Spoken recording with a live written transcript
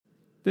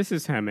This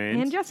is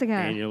Hemant. And Jessica.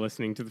 And you're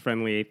listening to the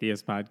Friendly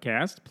Atheist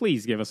Podcast.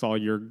 Please give us all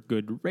your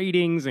good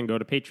ratings and go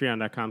to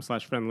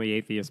patreon.com/Friendly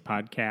Atheist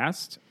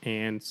Podcast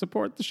and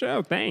support the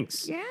show.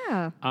 Thanks.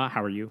 Yeah.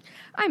 How are you?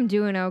 I'm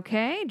doing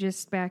okay.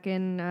 Just back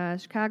in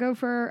Chicago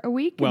for a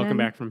week. Welcome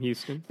back from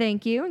Houston.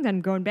 Thank you. And then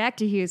going back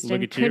to Houston.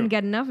 Look at you. Couldn't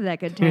get enough of that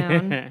good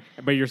town.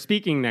 But you're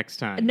speaking next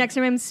time. Next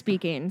time I'm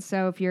speaking.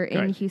 So if you're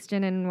in Good.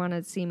 Houston and want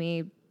to see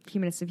me,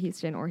 Humanists of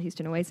Houston or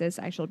Houston Oasis,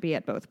 I shall be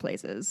at both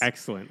places.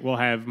 Excellent. We'll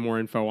have more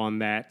info on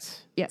that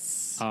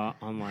Yes.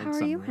 online How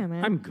are you,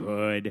 Hemant? I'm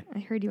good. I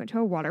heard you went to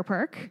a water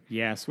park.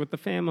 Yes, with the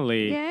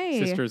family.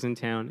 Yay. Sisters in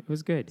town. It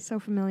was good. So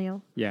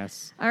familial.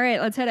 Yes. All right,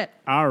 let's hit it.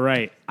 All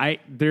right.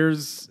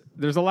 There's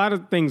a lot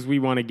of things we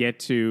want to get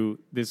to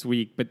this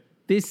week, but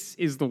this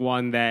is the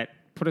one that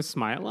put a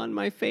smile on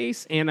my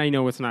face, and I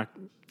know it's not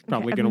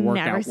probably going to work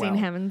out well. I've never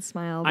seen Hemant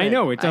smile. I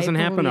know, it doesn't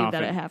happen I often.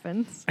 believe that it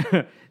happens.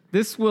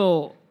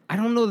 I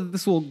don't know that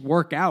this will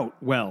work out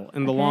well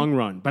in the long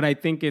run, but I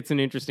think it's an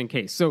interesting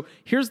case. So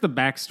here's the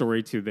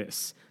backstory to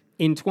this.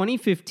 In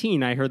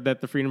 2015, I heard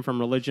that the Freedom from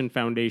Religion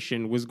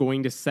Foundation was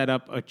going to set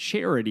up a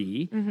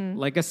charity,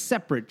 like a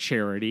separate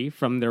charity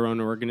from their own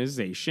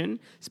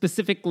organization,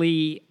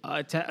 specifically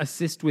to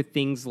assist with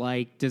things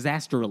like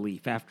disaster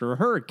relief after a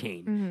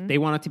hurricane. They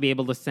wanted to be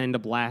able to send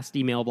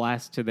email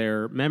blast to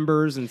their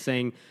members and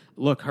saying,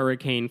 look,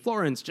 Hurricane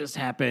Florence just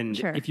happened.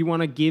 Sure. If you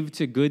want to give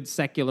to good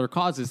secular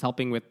causes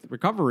helping with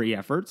recovery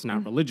efforts,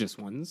 not religious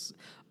ones,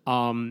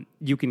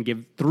 you can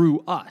give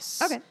through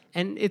us. Okay.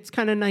 And it's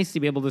kind of nice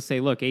to be able to say,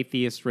 look,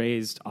 Atheist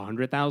raised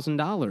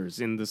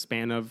 $100,000 in the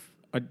span of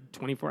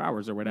 24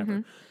 hours or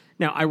whatever.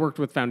 Now, I worked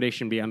with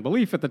Foundation Beyond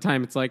Belief at the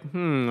time. It's like,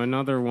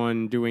 another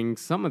one doing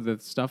some of the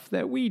stuff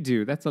that we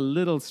do. That's a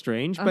little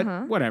strange,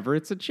 but whatever.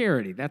 It's a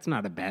charity. That's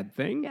not a bad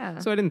thing. Yeah.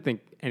 So I didn't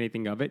think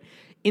anything of it.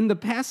 In the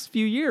past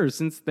few years,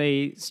 since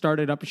they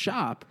started up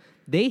shop,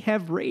 they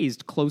have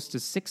raised close to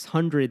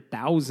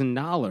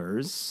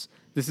 $600,000.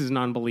 This is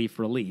non-belief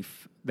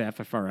relief, the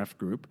FFRF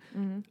group.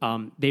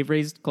 They've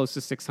raised close to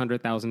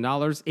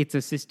 $600,000. It's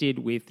assisted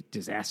with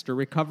disaster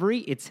recovery.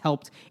 It's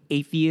helped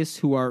atheists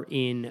who are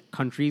in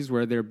countries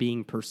where they're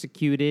being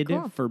persecuted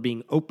for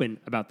being open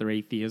about their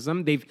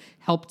atheism. They've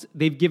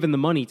given the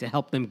money to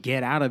help them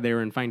get out of there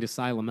and find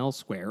asylum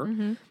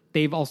elsewhere.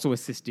 They've also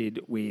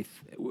assisted with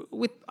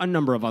a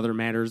number of other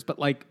matters, but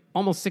like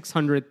almost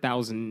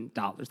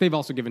 $600,000. They've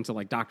also given to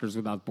like Doctors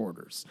Without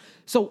Borders.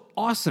 So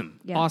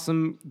awesome. Yeah.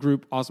 Awesome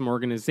group, awesome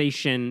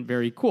organization,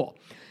 very cool.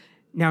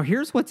 Now,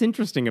 here's what's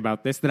interesting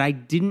about this that I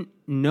didn't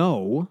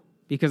know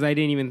because I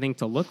didn't even think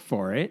to look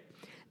for it.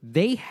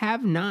 They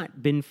have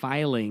not been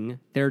filing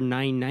their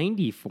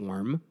 990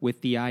 form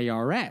with the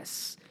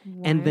IRS.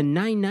 What? And the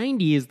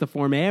 990 is the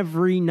form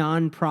every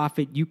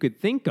nonprofit you could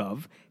think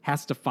of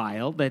has to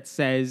file that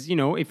says,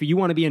 if you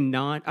want to be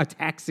a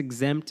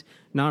tax-exempt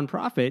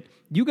nonprofit,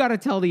 you got to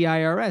tell the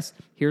IRS,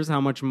 here's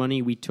how much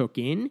money we took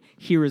in,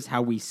 here is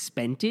how we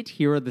spent it,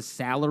 here are the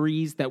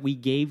salaries that we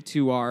gave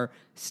to our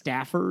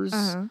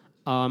staffers,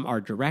 our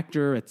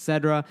director,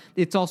 etc.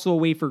 It's also a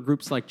way for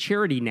groups like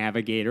Charity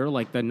Navigator,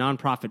 like the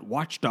nonprofit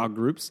watchdog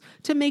groups,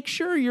 to make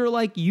sure you're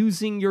like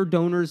using your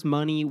donors'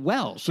 money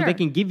well. So they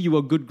can give you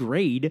a good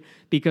grade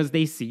because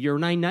they see your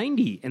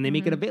 990 and they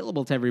make it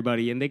available to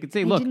everybody. And they could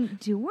say, look. They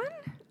didn't do one?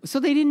 So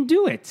they didn't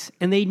do it.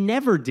 And they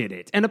never did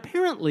it. And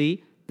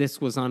apparently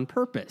this was on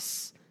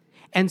purpose.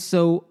 And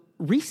so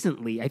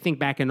recently, I think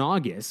back in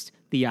August,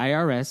 the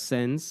IRS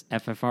sends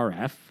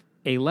FFRF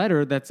a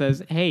letter that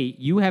says, hey,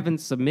 you haven't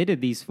submitted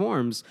these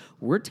forms.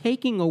 We're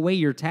taking away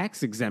your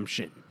tax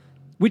exemption,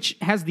 which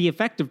has the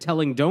effect of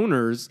telling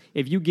donors,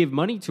 if you give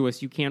money to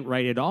us, you can't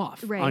write it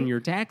off on your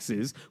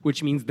taxes,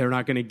 which means they're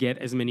not going to get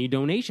as many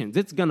donations.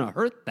 It's going to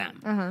hurt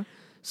them.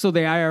 So the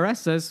IRS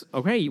says,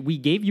 okay, we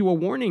gave you a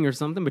warning or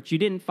something, but you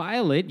didn't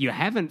file it. You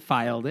haven't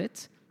filed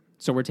it,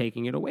 so we're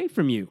taking it away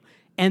from you.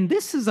 And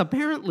this is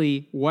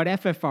apparently what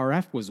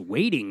FFRF was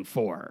waiting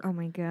for. Oh,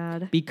 my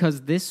God.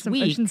 Because this Some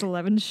week... Ocean's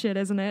 11 shit,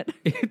 isn't it?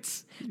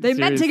 They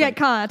meant to get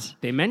caught.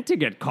 They meant to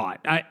get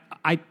caught.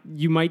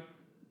 You might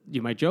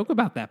joke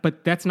about that,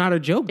 but that's not a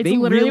joke. It's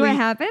literally what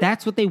happened?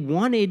 That's what they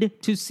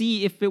wanted to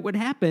see if it would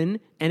happen,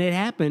 and it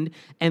happened.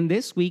 And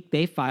this week,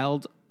 they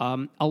filed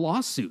a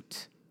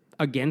lawsuit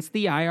against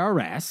the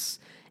IRS.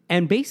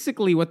 And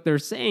basically what they're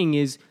saying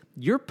is,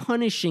 you're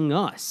punishing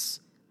us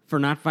for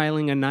not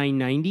filing a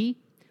 990,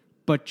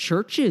 but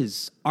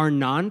churches are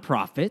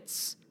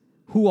nonprofits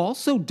who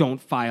also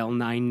don't file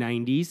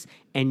 990s,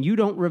 and you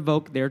don't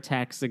revoke their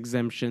tax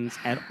exemptions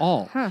at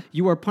all.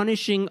 You are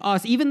punishing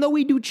us, even though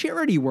we do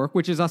charity work,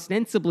 which is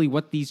ostensibly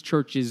what these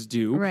churches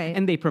do,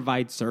 and they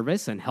provide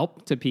service and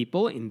help to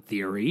people in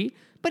theory,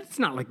 but it's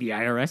not like the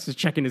IRS is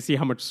checking to see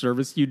how much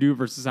service you do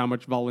versus how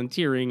much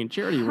volunteering and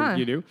charity work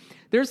you do.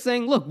 They're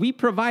saying, look, we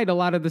provide a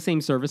lot of the same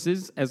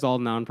services as all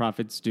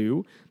nonprofits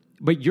do,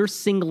 but you're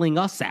singling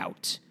us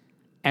out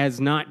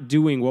as not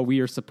doing what we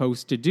are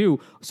supposed to do.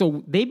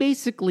 So they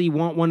basically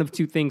want one of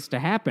two things to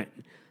happen.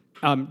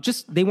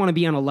 They want to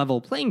be on a level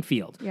playing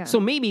field. So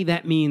maybe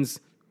that means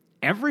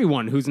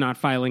everyone who's not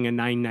filing a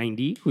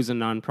 990, who's a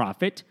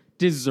nonprofit,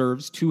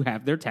 deserves to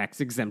have their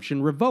tax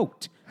exemption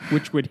revoked,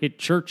 which would hit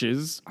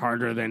churches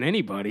harder than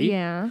anybody.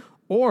 Yeah.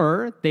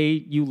 Or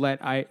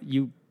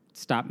you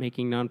stop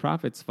making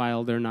nonprofits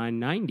file their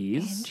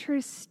 990s.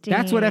 Interesting.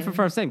 That's what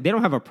FFR is saying. They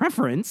don't have a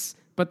preference,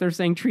 but they're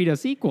saying treat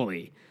us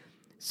equally.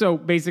 So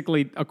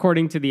basically,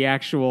 according to the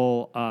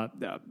actual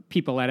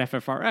people at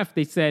FFRF,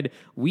 they said,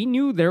 we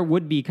knew there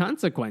would be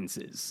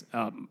consequences,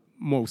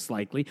 most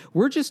likely.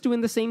 We're just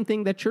doing the same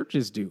thing that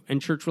churches do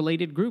and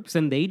church-related groups,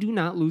 and they do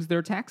not lose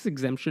their tax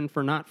exemption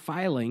for not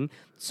filing,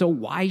 so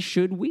why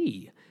should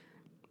we?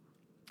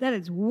 That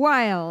is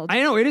wild.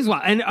 I know, it is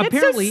wild. And It's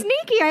apparently, so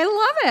sneaky. I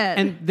love it.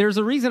 and there's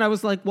a reason I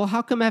was like, well,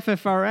 how come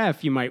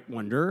FFRF, you might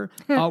wonder,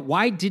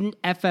 why didn't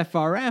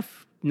FFRF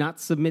not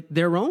submit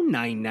their own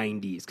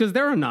 990s? Because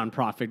they're a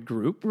nonprofit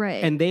group.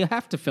 Right. And they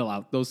have to fill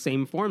out those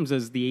same forms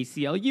as the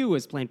ACLU,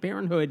 as Planned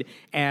Parenthood,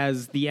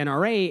 as the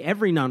NRA.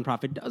 Every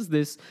nonprofit does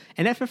this.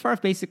 And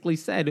FFRF basically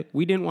said,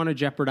 we didn't want to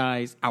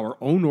jeopardize our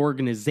own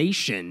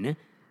organization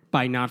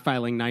by not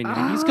filing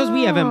 990s because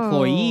we have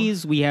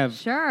employees, we have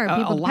Sure, a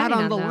people lot depending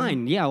on the on them.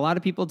 line. Yeah, a lot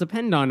of people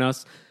depend on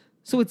us.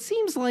 So it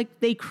seems like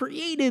they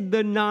created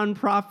the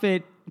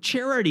nonprofit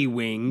charity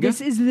wing.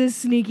 This is the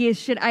sneakiest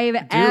shit I have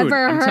I'm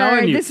ever telling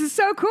heard. you, This is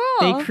so cool.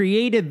 They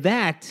created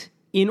that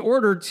in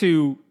order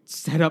to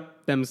set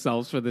up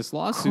themselves for this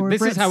lawsuit.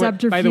 This is how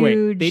it, by the way,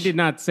 subterfuge. they did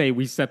not say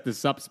we set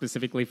this up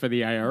specifically for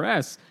the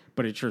IRS,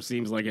 but it sure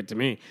seems like it to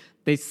me.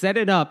 They set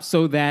it up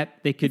so that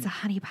they could It's a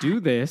honeypot. do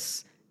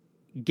this,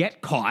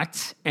 get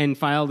caught, and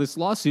file this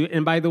lawsuit.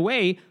 And by the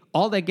way,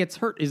 all that gets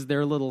hurt is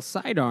their little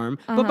sidearm.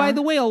 But by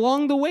the way,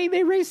 along the way,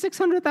 they raised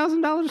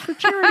 $600,000 for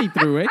charity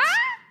through it,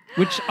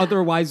 which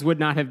otherwise would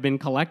not have been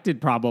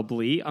collected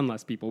probably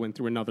unless people went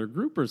through another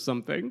group or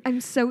something. I'm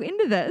so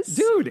into this.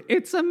 Dude,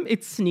 it's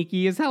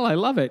sneaky as hell. I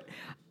love it.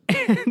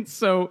 And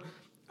so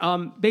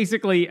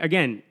basically,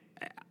 again,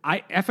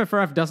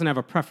 FFRF doesn't have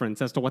a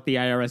preference as to what the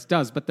IRS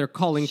does, but they're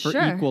calling for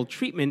Sure. equal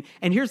treatment.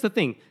 And here's the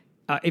thing.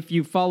 If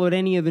you followed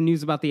any of the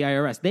news about the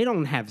IRS, they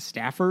don't have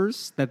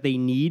staffers that they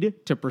need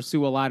to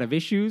pursue a lot of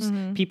issues.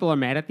 People are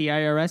mad at the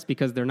IRS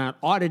because they're not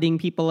auditing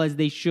people as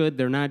they should.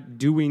 They're not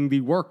doing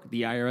the work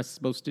the IRS is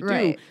supposed to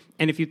Right. do.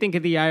 And if you think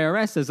of the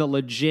IRS as a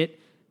legit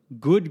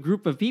good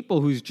group of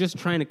people who's just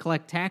trying to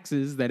collect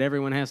taxes that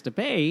everyone has to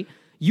pay,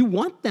 you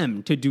want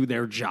them to do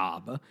their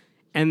job.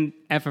 And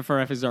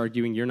FFRF is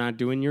arguing you're not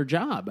doing your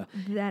job.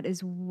 That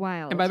is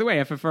wild. And by the way,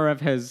 FFRF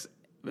has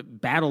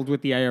battled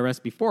with the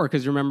IRS before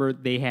because remember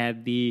they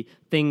had the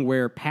thing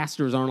where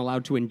pastors aren't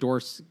allowed to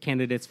endorse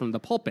candidates from the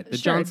pulpit, the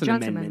Sure, Johnson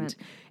Amendment.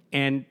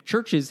 And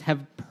churches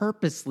have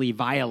purposely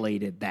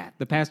violated that.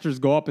 The pastors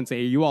go up and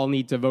say, you all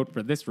need to vote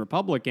for this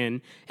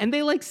Republican. And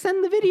they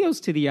send the videos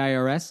to the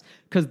IRS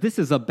because this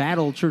is a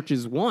battle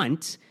churches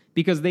want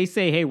because they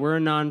say, hey, we're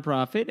a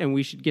nonprofit and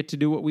we should get to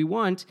do what we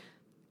want.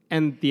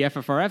 And the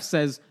FFRF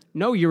says,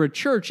 no, you're a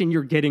church and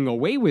you're getting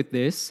away with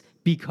this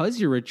because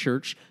you're a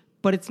church,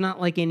 but it's not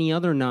like any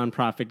other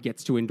nonprofit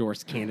gets to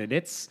endorse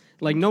candidates.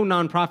 Like no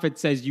nonprofit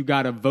says you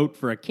got to vote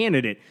for a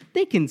candidate.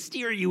 They can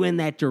steer you in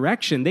that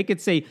direction. They could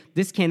say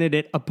this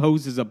candidate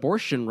opposes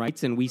abortion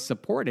rights and we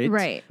support it.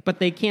 Right. But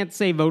they can't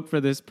say vote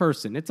for this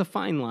person. It's a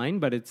fine line,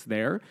 but it's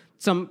there.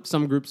 Some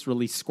groups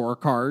release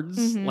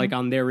scorecards like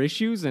on their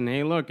issues and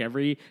hey, look,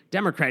 every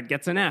Democrat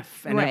gets an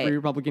F and Right. every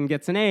Republican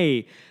gets an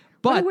A.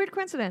 What But a weird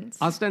coincidence.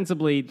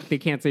 ostensibly, they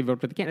can't say vote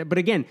for the candidate. But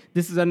again,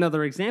 this is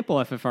another example,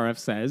 FFRF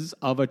says,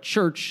 of a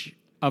church,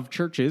 of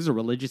churches or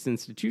religious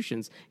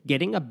institutions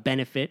getting a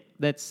benefit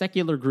that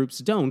secular groups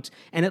don't.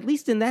 And at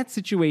least in that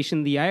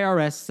situation, the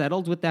IRS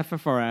settled with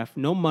FFRF.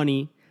 No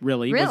money,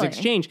 really, was Really?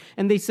 exchanged.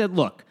 And they said,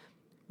 look,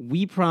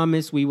 we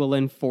promise we will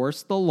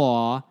enforce the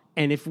law.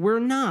 And if we're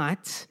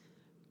not,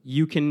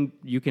 you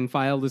can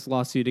file this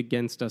lawsuit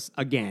against us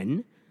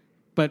again.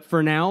 But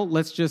for now, the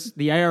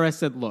IRS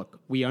said, look,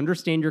 we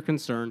understand your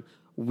concern.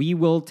 We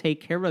will take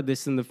care of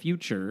this in the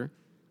future.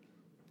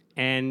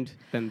 And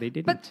then they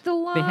didn't. But the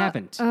law... They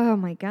haven't. Oh,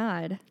 my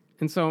God.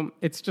 And so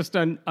it's just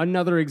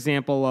another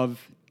example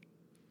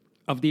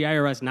of the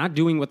IRS not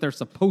doing what they're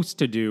supposed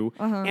to do.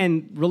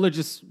 And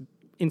religious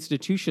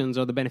institutions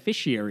are the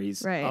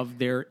beneficiaries Right. of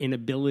their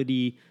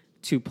inability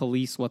to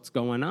police what's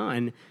going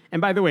on.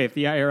 And by the way, if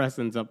the IRS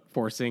ends up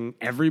forcing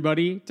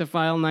everybody to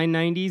file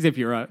 990s, if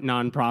you're a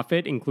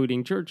nonprofit,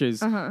 including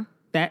churches,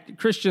 that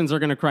Christians are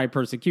going to cry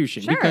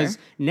persecution Sure. because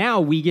now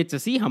we get to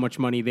see how much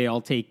money they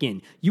all take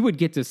in. You would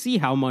get to see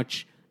how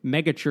much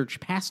megachurch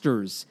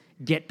pastors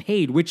get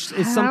paid, which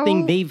is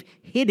something they've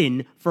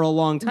hidden for a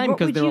long time What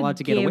because would they're you allowed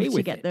to get away give with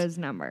to get it. those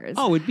numbers?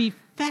 Oh, it'd be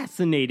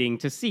fascinating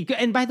to see.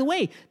 And by the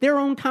way, their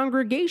own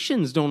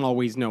congregations don't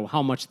always know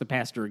how much the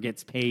pastor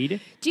gets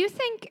paid. Do you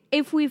think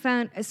if we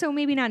found, so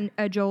maybe not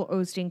Joel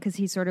Osteen because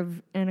he's sort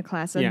of in a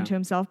class unto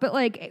himself, but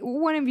like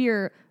one of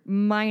your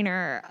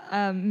minor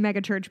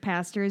megachurch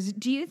pastors,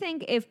 do you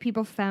think if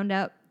people found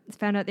out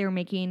they were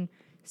making,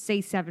 say,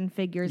 7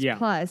 figures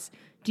plus,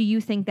 do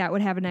you think that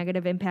would have a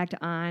negative impact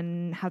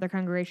on how their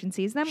congregation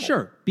sees them?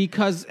 Sure,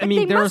 because But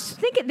they must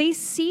think they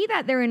see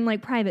that they're in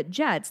like private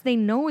jets. They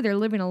know they're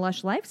living a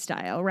lush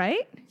lifestyle,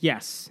 right?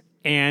 Yes.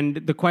 And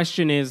the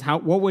question is,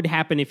 what would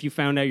happen if you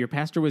found out your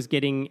pastor was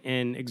getting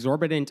an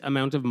exorbitant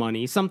amount of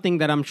money, something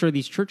that I'm sure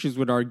these churches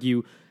would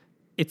argue,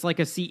 it's like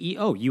a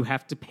CEO. You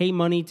have to pay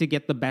money to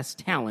get the best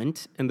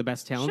talent, and the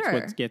best talent's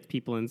what gets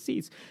people in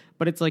seats.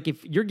 But it's like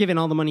if you're giving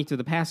all the money to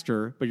the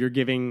pastor, but you're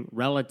giving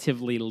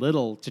relatively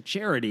little to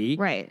charity,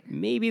 right?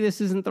 Maybe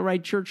this isn't the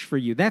right church for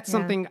you. That's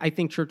something I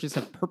think churches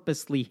have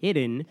purposely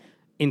hidden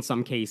in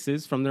some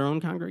cases from their own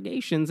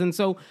congregations. And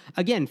so,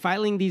 again,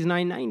 filing these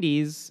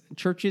 990s,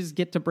 churches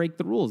get to break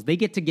the rules. They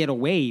get to get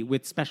away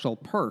with special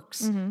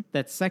perks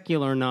that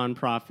secular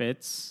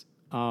nonprofits,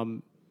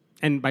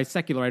 and by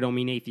secular, I don't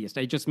mean atheist.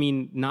 I just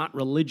mean not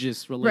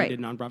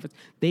religious-related nonprofits.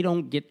 They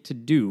don't get to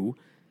do.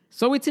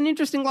 So it's an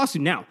interesting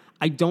lawsuit. Now,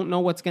 I don't know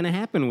what's going to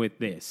happen with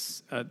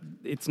this.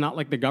 It's not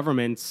like the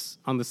government's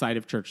on the side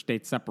of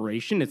church-state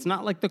separation. It's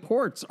not like the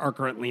courts are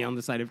currently on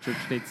the side of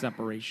church-state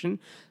separation.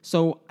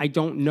 So I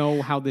don't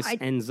know how this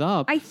ends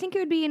up. I think it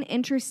would be an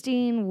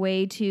interesting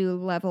way to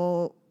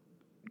level,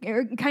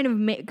 or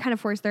kind of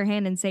force their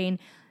hand in saying,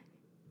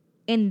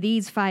 in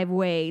these 5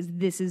 ways,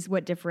 this is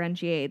what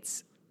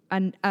differentiates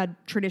a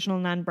traditional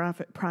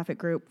non-profit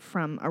group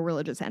from a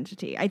religious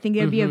entity. I think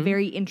it would be a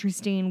very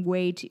interesting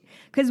way to,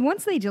 because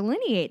once they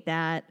delineate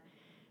that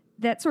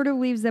sort of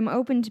leaves them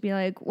open to be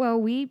like, well,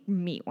 we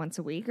meet once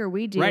a week, or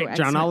we do. Right,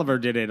 John Oliver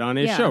did it on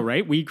his show,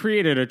 right? We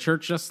created a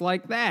church just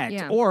like that.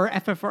 Yeah. Or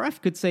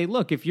FFRF could say,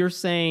 look, if you're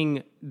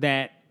saying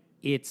that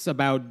it's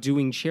about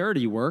doing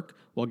charity work,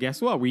 well,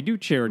 guess what? We do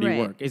charity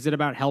work. Is it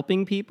about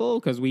helping people?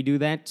 Because we do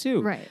that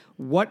too. Right.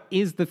 What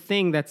is the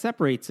thing that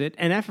separates it?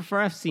 And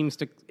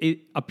FFRF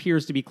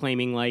appears to be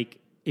claiming, like,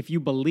 if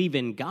you believe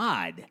in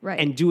God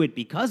and do it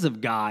because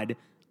of God,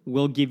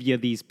 we'll give you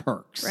these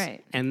perks.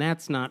 Right. And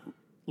that's not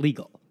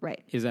legal.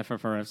 Right. Is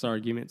FFRF's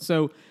argument.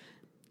 So,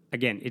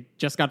 again, it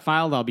just got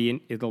filed.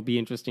 It'll be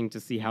interesting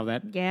to see how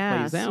that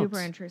plays out. Super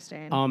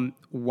interesting.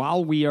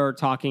 While we are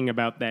talking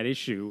about that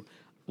issue,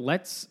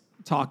 let's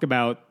talk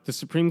about the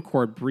Supreme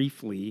Court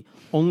briefly,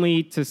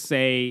 only to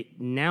say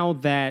now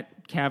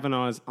that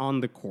Kavanaugh is on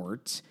the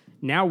court,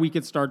 now we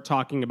could start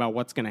talking about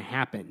what's going to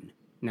happen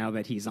now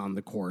that he's on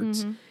the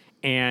court.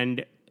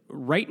 And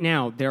right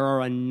now, there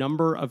are a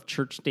number of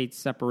church-state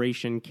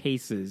separation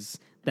cases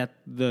that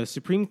the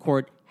Supreme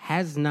Court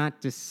has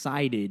not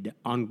decided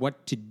on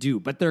what to do,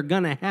 but they're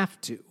going to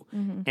have to.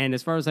 And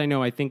as far as I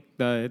know, I think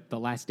the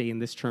last day in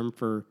this term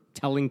for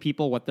telling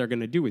people what they're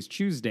going to do is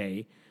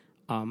Tuesday,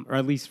 or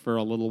at least for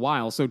a little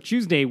while. So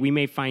Tuesday, we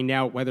may find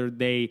out whether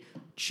they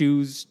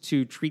choose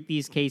to treat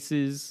these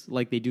cases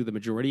like they do the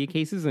majority of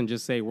cases and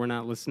just say, we're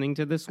not listening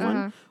to this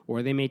one,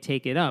 or they may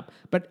take it up.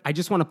 But I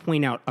just want to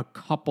point out a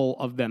couple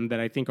of them that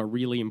I think are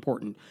really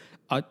important.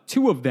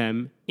 2 of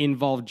them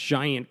involve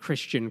giant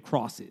Christian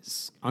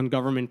crosses on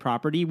government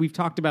property. We've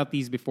talked about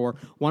these before.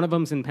 One of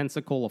them's in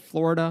Pensacola,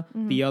 Florida.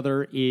 The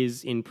other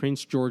is in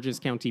Prince George's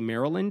County,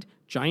 Maryland.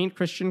 Giant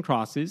Christian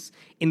crosses.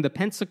 In the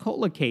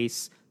Pensacola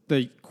case,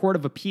 the Court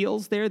of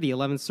Appeals there, the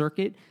 11th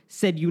Circuit,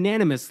 said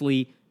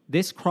unanimously,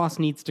 this cross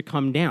needs to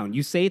come down.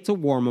 You say it's a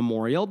war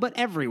memorial, but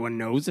everyone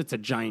knows it's a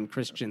giant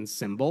Christian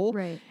symbol.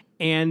 Right.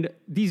 And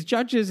these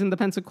judges in the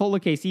Pensacola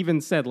case even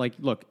said, like,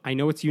 look, I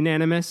know it's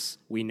unanimous.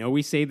 We know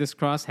we say this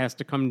cross has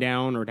to come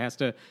down or it has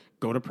to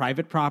go to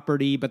private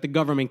property, but the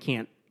government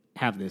can't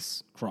have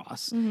this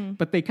cross.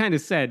 But they kind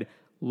of said,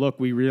 look,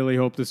 we really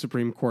hope the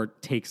Supreme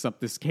Court takes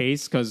up this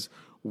case because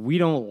we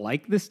don't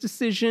like this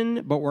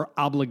decision, but we're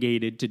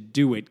obligated to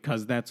do it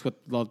because that's what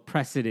the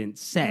precedent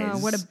says.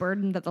 What a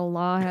burden that the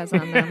law has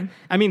on them.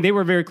 I mean, they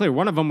were very clear.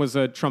 One of them was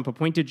a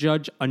Trump-appointed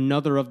judge.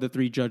 Another of the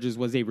 3 judges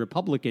was a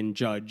Republican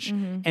judge.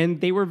 And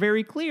they were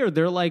very clear.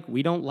 They're like,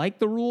 we don't like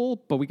the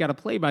rule, but we got to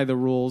play by the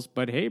rules.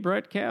 But hey,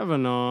 Brett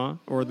Kavanaugh,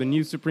 or the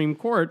new Supreme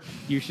Court,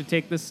 you should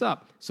take this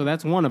up. So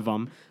that's one of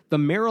them. The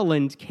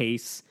Maryland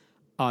case,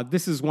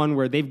 this is one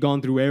where they've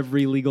gone through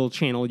every legal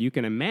channel you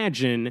can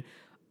imagine.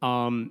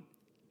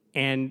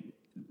 And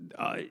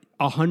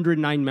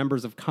 109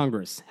 members of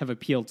Congress have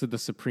appealed to the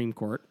Supreme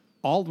Court.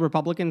 All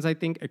Republicans, I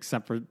think,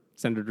 except for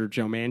Senator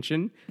Joe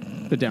Manchin,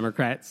 the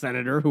Democrat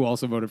senator who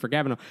also voted for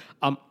Kavanaugh.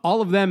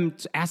 All of them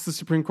asked the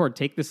Supreme Court,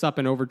 take this up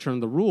and overturn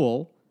the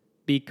rule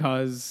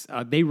because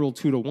they ruled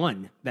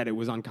 2-1 that it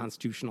was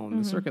unconstitutional on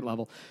the circuit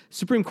level.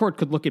 Supreme Court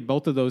could look at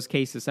both of those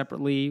cases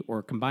separately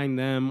or combine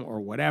them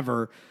or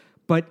whatever.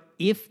 But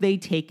if they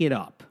take it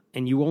up,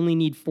 and you only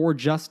need 4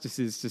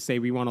 justices to say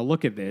we want to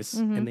look at this,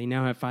 and they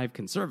now have 5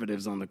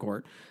 conservatives on the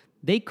court,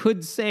 they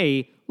could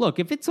say, look,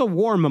 if it's a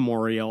war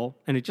memorial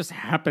and it just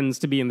happens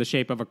to be in the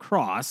shape of a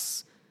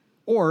cross,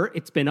 or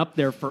it's been up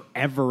there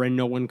forever and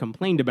no one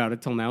complained about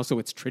it till now, so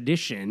it's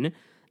tradition,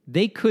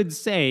 they could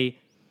say,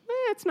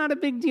 it's not a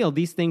big deal.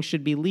 These things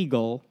should be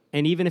legal.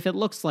 And even if it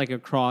looks like a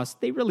cross,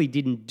 they really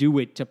didn't do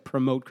it to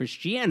promote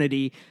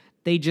Christianity.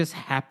 They just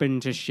happen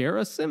to share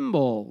a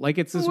symbol. Like,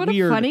 it's this What a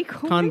weird, funny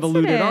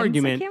convoluted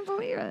argument. I can't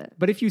believe it.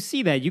 But if you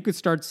see that, you could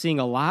start seeing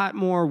a lot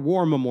more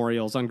war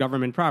memorials on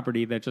government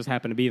property that just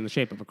happen to be in the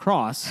shape of a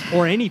cross,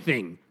 or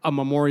anything, a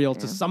memorial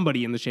to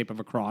somebody in the shape of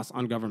a cross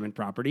on government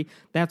property.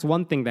 That's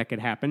one thing that could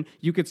happen.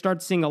 You could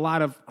start seeing a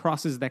lot of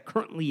crosses that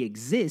currently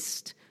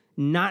exist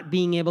not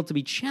being able to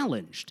be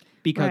challenged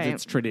because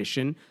it's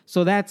tradition.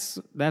 So that's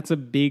a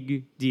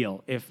big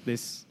deal if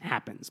this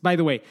happens. By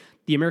the way,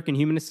 the American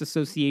Humanist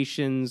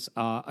Association's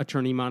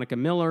attorney Monica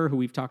Miller, who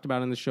we've talked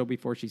about on the show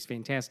before, she's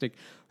fantastic.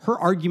 Her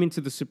argument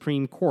to the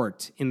Supreme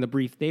Court in the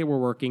brief they were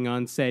working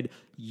on said,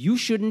 you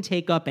shouldn't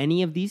take up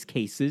any of these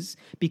cases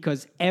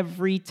because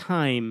every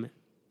time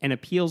an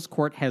appeals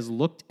court has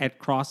looked at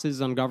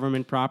crosses on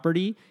government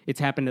property, it's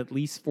happened at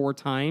least 4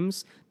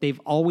 times, they've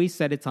always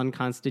said it's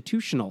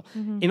unconstitutional.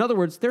 In other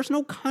words, there's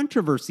no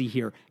controversy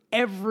here.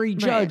 Every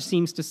judge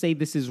seems to say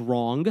this is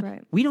wrong.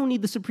 Right. We don't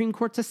need the Supreme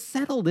Court to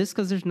settle this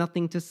because there's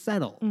nothing to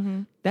settle.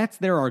 That's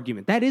their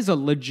argument. That is a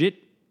legit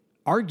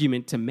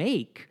argument to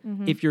make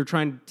if you're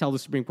trying to tell the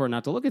Supreme Court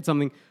not to look at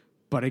something.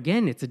 But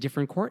again, it's a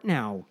different court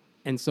now.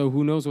 And so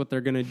who knows what they're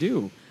going to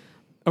do.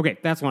 Okay,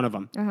 that's one of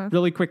them.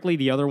 Really quickly,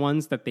 the other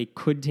ones that they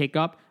could take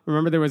up.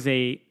 Remember, there was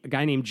a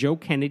guy named Joe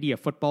Kennedy, a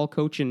football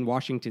coach in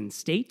Washington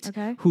State,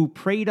 who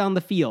prayed on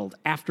the field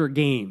after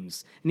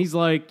games. And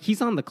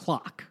he's on the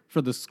clock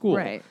for the school.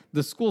 Right.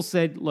 The school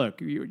said,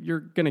 look, you're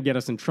going to get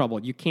us in trouble.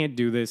 You can't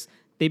do this.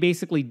 They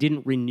basically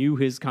didn't renew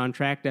his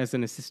contract as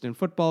an assistant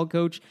football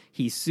coach.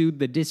 He sued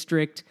the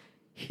district.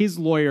 His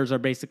lawyers are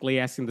basically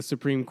asking the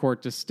Supreme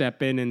Court to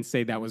step in and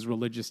say that was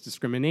religious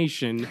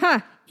discrimination,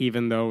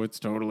 even though it's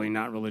totally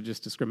not religious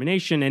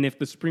discrimination. And if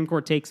the Supreme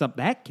Court takes up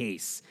that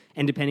case,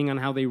 and depending on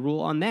how they rule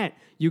on that,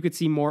 you could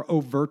see more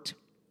overt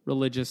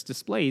religious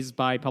displays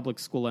by public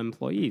school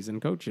employees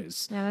and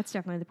coaches. Yeah, that's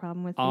definitely the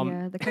problem with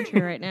the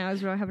country right now,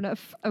 is we don't have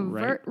enough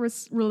overt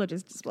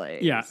religious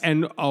displays. Yeah,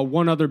 and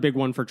one other big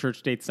one for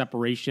church-state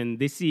separation.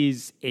 This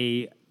is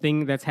a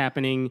thing that's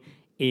happening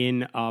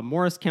in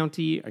Morris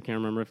County, I can't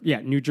remember.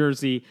 New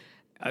Jersey.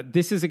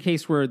 This is a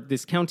case where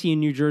this county in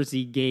New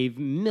Jersey gave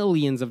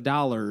millions of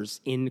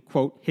dollars in,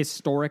 quote,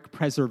 historic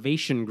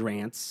preservation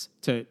grants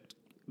to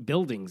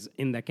buildings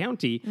in the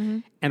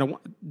county. And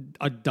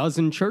a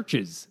dozen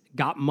churches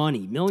got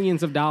money,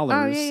 millions of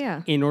dollars,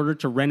 in order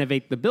to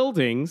renovate the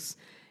buildings.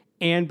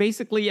 And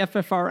basically,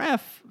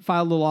 FFRF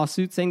filed a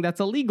lawsuit saying that's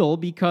illegal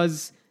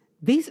because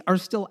these are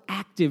still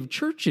active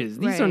churches.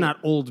 These are not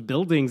old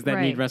buildings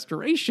that need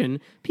restoration.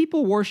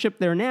 People worship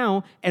there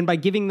now, and by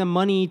giving them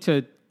money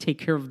to take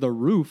care of the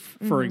roof,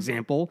 for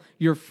example,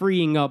 you're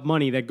freeing up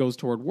money that goes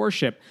toward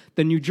worship.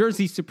 The New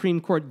Jersey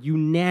Supreme Court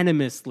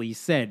unanimously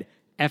said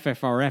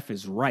FFRF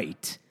is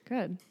right.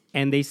 Good.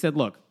 And they said,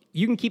 look,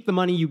 you can keep the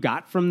money you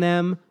got from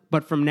them,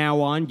 but from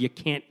now on, you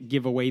can't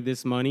give away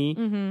this money,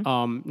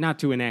 not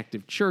to an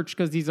active church,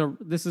 because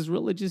this is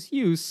religious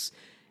use.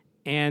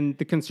 And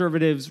the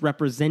conservatives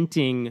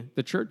representing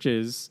the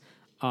churches,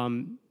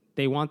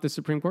 they want the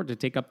Supreme Court to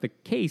take up the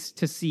case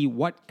to see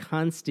what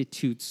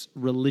constitutes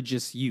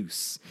religious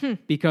use.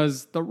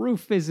 Because the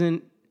roof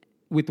isn't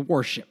with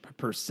worship,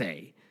 per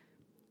se.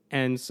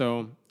 And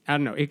so, I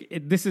don't know.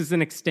 This is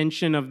an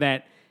extension of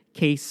that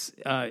case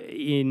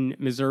in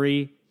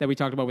Missouri that we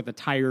talked about with the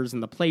tires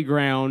and the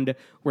playground,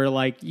 where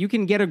you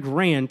can get a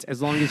grant as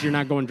long as you're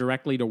not going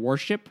directly to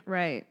worship.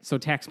 Right. So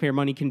taxpayer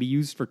money can be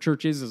used for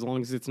churches as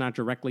long as it's not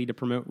directly to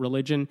promote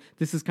religion.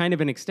 This is kind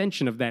of an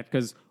extension of that,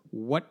 because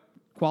what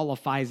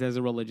qualifies as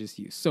a religious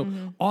use? So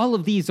all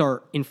of these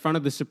are in front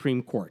of the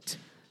Supreme Court.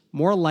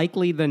 More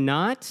likely than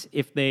not,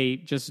 if they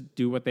just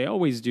do what they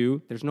always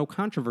do, there's no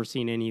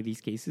controversy in any of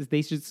these cases.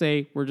 They should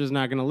say, we're just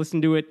not going to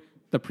listen to it.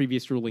 The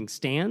previous ruling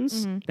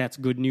stands. That's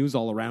good news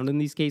all around in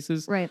these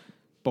cases. Right.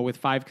 But with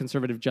 5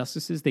 conservative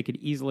justices, they could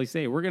easily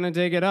say, we're going to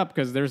take it up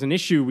because there's an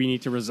issue we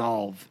need to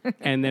resolve,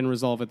 and then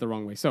resolve it the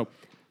wrong way. So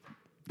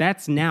we're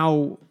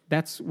going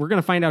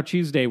to find out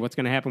Tuesday what's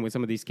going to happen with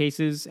some of these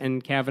cases,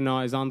 and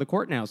Kavanaugh is on the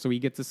court now, so he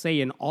gets a say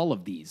in all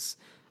of these.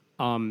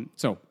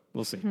 So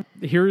we'll see.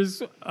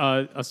 Here's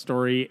a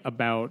story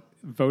about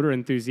voter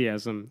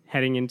enthusiasm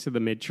heading into the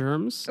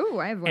midterms. Oh,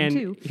 I have one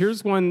too.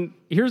 Here's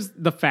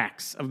the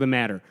facts of the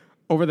matter.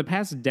 Over the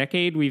past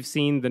decade, we've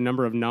seen the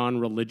number of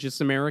non-religious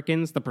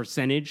Americans, the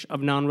percentage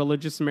of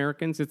non-religious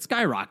Americans, it's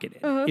skyrocketed.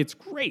 It's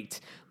great.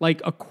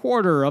 A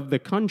quarter of the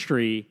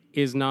country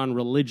is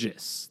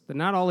non-religious. They're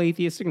not all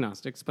atheist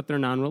agnostics, but they're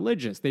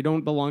non-religious. They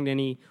don't belong to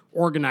any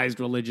organized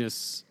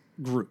religious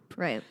group.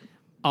 Right.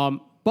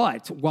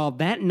 But while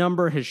that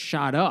number has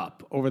shot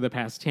up over the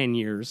past 10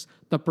 years,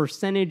 the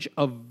percentage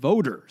of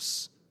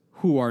voters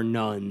who are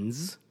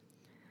nuns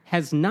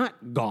has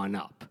not gone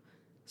up.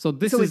 So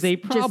this is a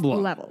problem.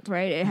 Just leveled,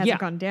 right? It hasn't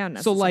gone down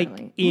So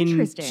necessarily.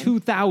 in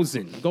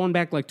 2000, going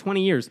back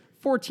 20 years,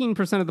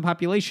 14% of the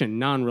population,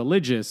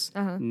 non-religious,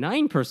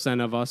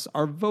 9% of us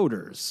are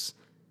voters.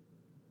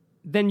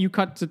 Then you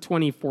cut to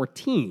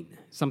 2014,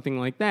 something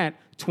like that,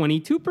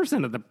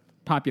 22% of the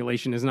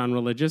population is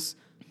non-religious,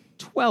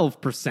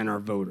 12% are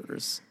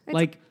voters.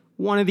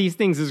 one of these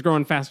things is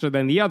growing faster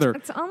than the other.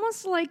 It's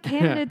almost like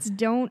candidates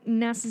don't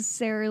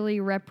necessarily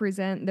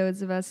represent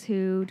those of us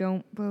who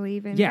don't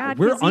believe in God.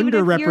 We're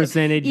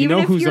underrepresented. You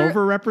know who's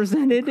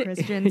overrepresented?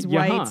 Christians,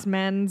 whites,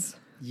 men's.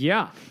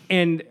 Yeah.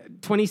 And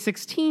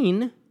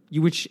 2016,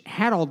 which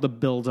had all the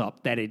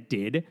buildup that it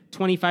did,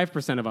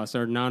 25% of us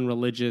are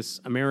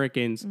non-religious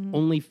Americans.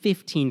 Only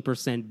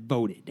 15%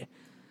 voted.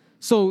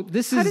 So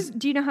this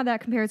do you know how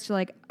that compares to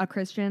like a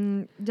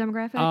Christian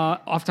demographic?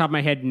 Off the top of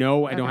my head,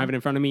 no, I don't have it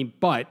in front of me,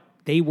 but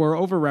they were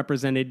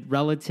overrepresented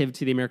relative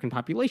to the American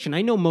population.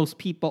 I know most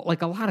people,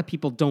 like a lot of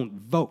people don't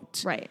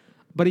vote. Right.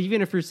 But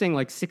even if you're saying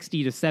like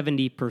 60 to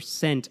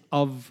 70%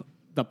 of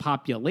the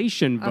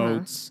population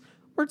votes,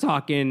 we're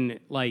talking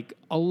like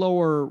a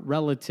lower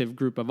relative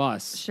group of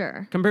us.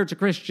 Sure. Compared to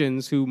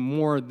Christians who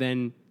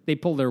they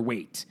pull their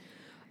weight.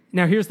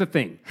 Now, here's the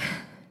thing.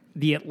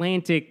 The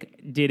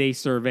Atlantic did a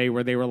survey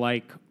where they were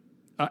like,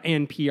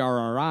 and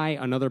PRRI,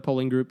 another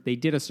polling group, they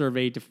did a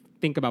survey to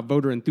think about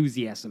voter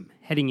enthusiasm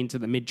heading into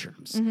the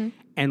midterms.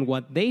 And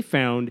what they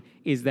found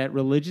is that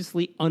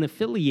religiously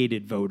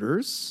unaffiliated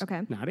voters,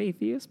 not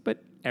atheists, but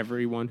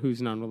everyone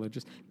who's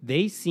non-religious,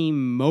 they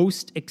seem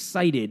most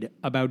excited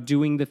about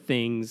doing the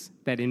things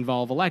that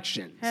involve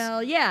elections.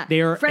 Hell yeah. They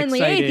are friendly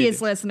excited,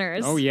 atheist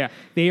listeners. Oh yeah.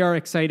 They are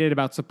excited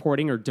about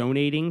supporting or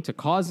donating to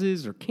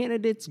causes or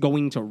candidates,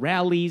 going to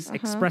rallies,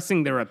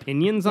 expressing their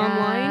opinions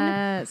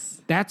online.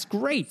 That's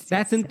great.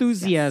 That's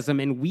enthusiasm.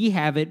 And we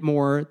have it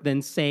more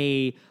than,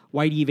 say,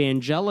 white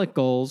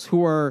evangelicals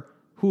who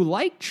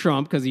like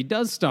Trump because he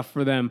does stuff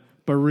for them,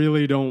 but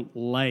really don't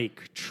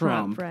like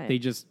Trump. Right. They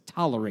just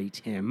tolerate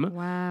him.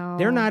 Wow.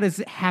 They're not as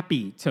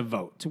happy to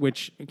vote,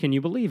 which, can you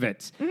believe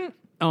it?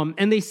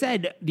 And they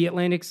said, the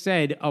Atlantic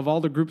said, of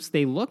all the groups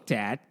they looked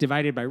at,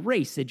 divided by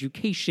race,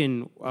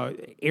 education,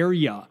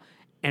 area,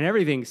 and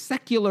everything,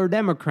 secular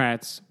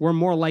Democrats were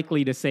more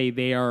likely to say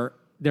they're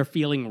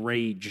feeling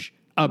rage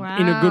in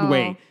a good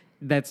way.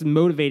 That's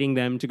motivating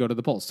them to go to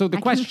the polls. So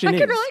the question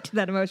is... I can relate to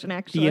that emotion,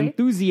 actually. The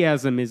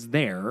enthusiasm is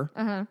there.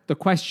 The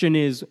question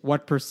is,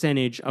 what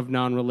percentage of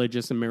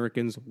non-religious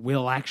Americans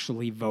will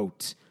actually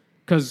vote?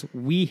 Because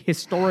we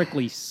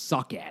historically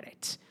suck at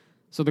it.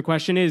 So the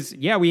question is,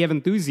 we have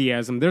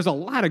enthusiasm. There's a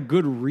lot of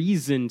good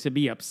reason to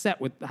be upset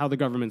with how the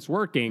government's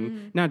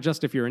working, not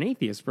just if you're an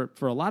atheist,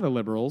 for a lot of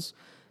liberals.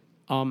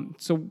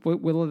 So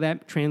will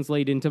that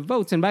translate into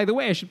votes? And by the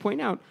way, I should point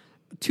out,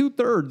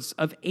 2/3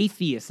 of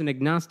atheists and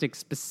agnostics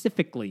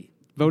specifically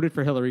voted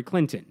for Hillary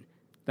Clinton.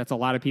 That's a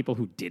lot of people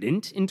who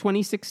didn't in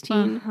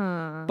 2016.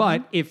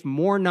 But if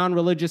more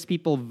non-religious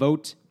people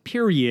vote,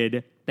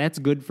 period, that's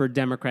good for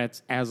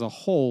Democrats as a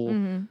whole.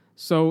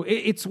 So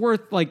it's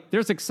worth, like,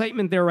 there's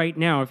excitement there right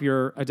now. If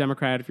you're a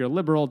Democrat, if you're a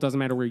liberal, it doesn't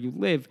matter where you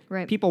live.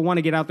 Right. People want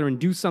to get out there and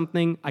do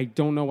something. I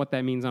don't know what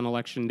that means on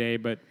election day,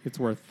 but it's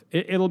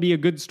it'll be a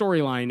good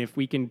storyline if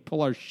we can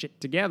pull our shit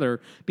together,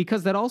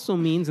 because that also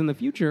means in the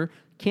future,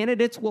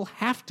 candidates will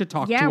have to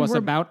talk to us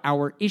about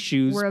our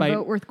issues. We're a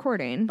vote worth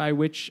courting. By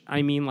which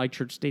I mean like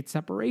church-state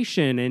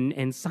separation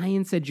and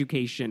science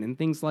education and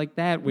things like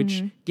that,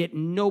 which get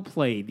no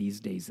play these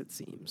days, it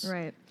seems.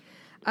 Right.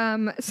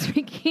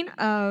 Speaking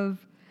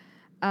of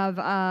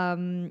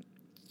the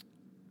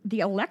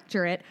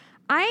electorate,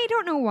 I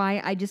don't know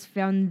why I just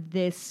found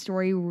this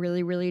story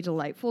really, really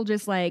delightful.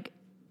 Just like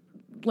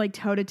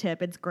toe to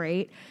tip, it's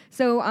great.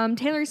 So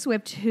Taylor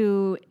Swift,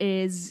 who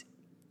is...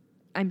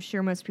 I'm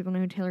sure most people know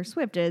who Taylor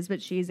Swift is,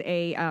 but she's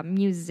a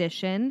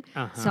musician,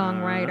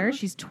 songwriter.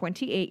 She's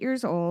 28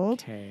 years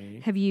old. Okay.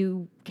 Can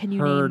you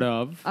heard name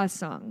of a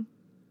song?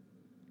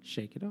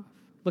 Shake It Off.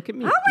 Look at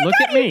me. Oh my Look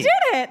God, at me. you did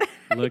it.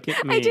 Look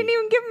at me. I didn't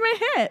even give him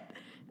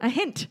a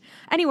hint.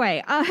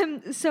 Anyway,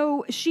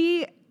 so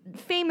she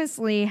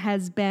famously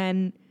has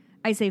been...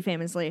 I say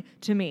famously,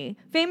 to me,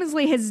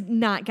 famously has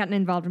not gotten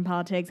involved in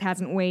politics,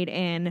 hasn't weighed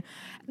in,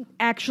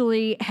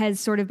 actually has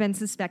sort of been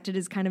suspected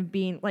as kind of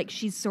being, like,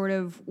 she sort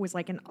of was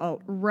like an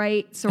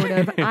alt-right sort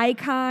of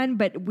icon,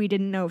 but we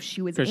didn't know if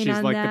she was in on that. Because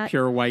she's like the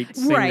pure white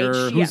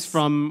singer who's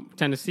from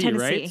Tennessee,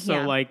 right? So,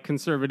 yeah. like,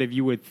 conservative,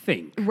 you would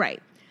think.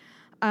 Right.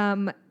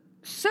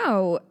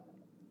 So...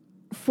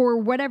 for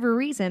whatever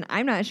reason,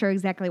 I'm not sure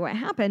exactly what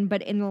happened,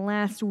 but in the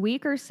last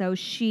week or so,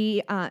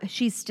 she's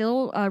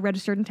still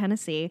registered in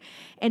Tennessee,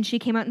 and she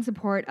came out in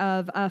support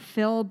of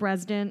Phil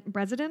Bredesen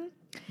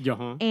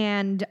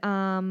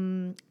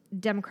and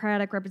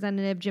Democratic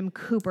Representative Jim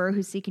Cooper,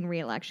 who's seeking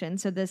re-election.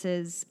 So this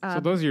is... so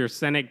those are your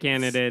Senate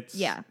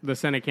candidates, the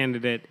Senate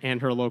candidate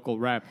and her local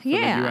rep for the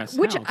U.S.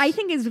 which House. I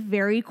think is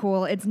very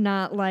cool. It's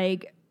not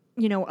like,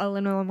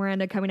 Lin-Manuel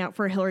Miranda coming out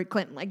for Hillary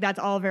Clinton. Like, that's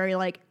all very,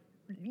 like...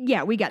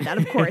 Yeah, we get that,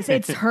 of course.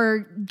 It's her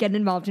getting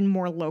involved in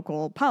more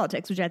local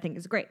politics, which I think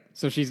is great.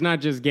 So she's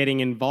not just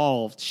getting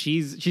involved.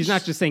 She's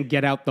not just saying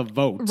get out the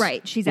vote.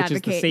 Right. She's advocating.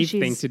 Which is the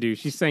safe thing to do.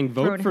 She's saying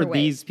vote for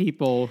these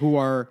people who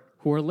are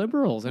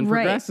liberals and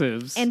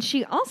progressives. And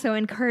she also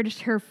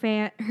encouraged her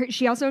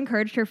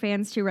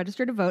fans to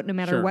register to vote no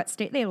matter what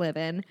state they live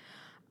in.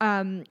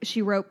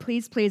 She wrote,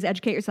 please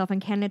educate yourself on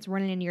candidates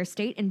running in your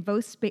state and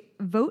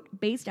vote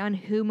based on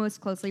who most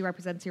closely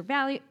represents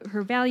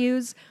her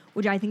values,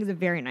 which I think is a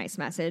very nice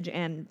message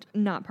and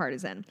not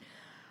partisan.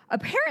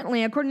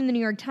 Apparently, according to the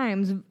New York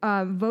Times,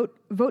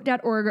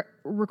 Vote.org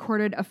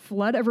recorded a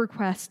flood of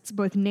requests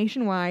both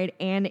nationwide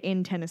and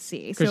in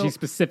Tennessee. Because she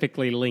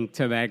specifically linked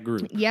to that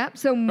group. Yep.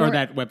 Or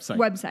that website.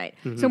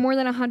 Mm-hmm. So more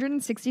than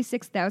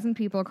 166,000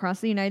 people across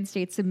the United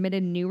States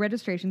submitted new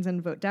registrations on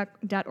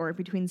Vote.org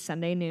between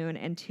Sunday noon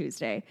and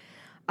Tuesday.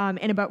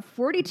 And about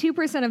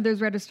 42% of those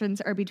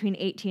registrants are between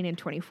 18 and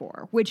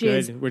 24, which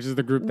is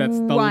the group that's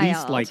the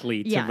least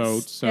likely to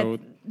vote. So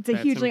it's a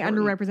hugely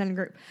underrepresented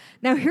group.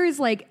 Now here's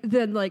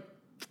the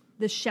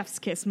chef's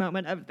kiss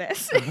moment of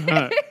this.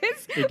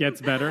 It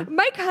gets better.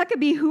 Mike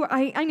Huckabee, who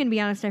I'm going to be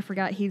honest, I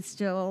forgot he's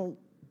still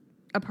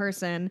a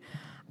person.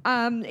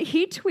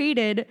 He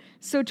tweeted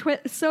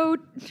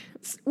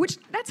which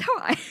that's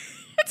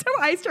how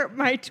I start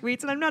my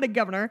tweets, and I'm not a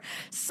governor.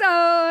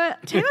 So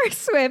Taylor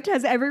Swift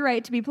has every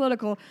right to be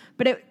political,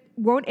 but it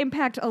won't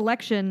impact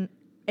election.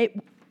 Okay,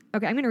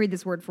 I'm going to read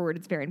this word for word.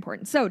 It's very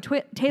important. So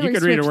Taylor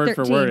Swift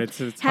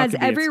 13 has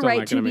every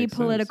right to be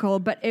political,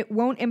 but it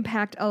won't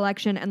impact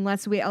election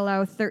unless we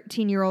allow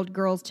 13-year-old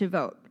girls to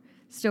vote.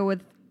 Still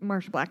with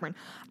Marsha Blackburn.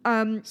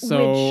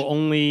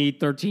 Only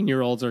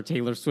 13-year-olds are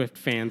Taylor Swift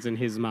fans in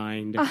his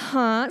mind.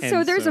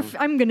 So there's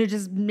I'm going to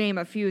just name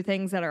a few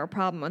things that are a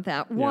problem with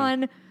that.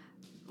 One,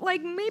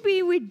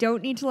 maybe we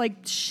don't need to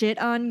shit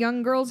on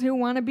young girls who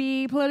want to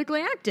be politically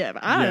active.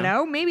 I don't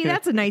know. Maybe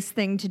that's a nice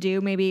thing to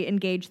do. Maybe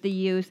engage the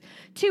youth.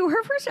 Two,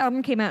 her first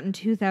album came out in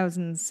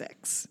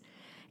 2006.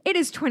 It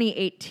is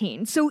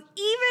 2018. So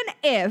even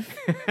if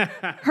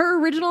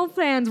her original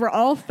fans were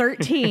all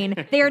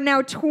 13, they are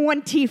now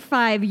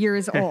 25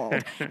 years old.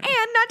 And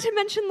not to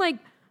mention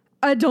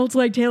adults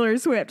like Taylor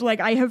Swift.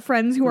 I have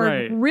friends who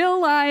are real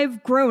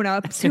live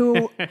grown-ups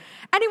who...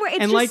 Anyway, it's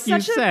and just like you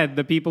said,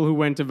 the people who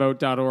went to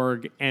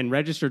Vote.org and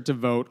registered to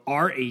vote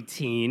are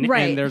 18,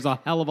 right. And there's a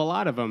hell of a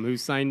lot of them who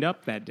signed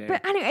up that day.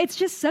 But anyway, it's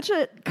just such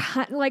a...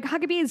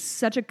 Huckabee is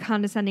such a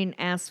condescending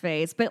ass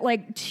face, but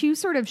to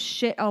sort of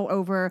shit all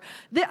over...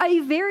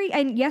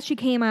 And yes, she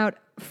came out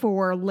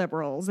for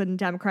liberals and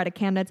Democratic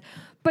candidates,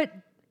 but...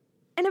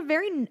 in a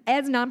very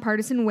as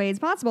nonpartisan way as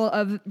possible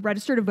of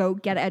register to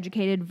vote, get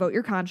educated, vote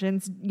your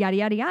conscience, yada,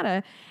 yada,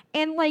 yada.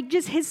 And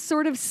just his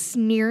sort of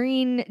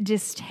sneering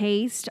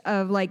distaste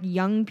of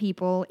young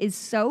people is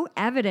so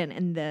evident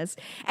in this.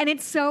 And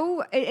it's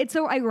so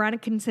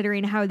ironic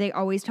considering how they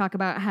always talk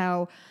about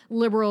how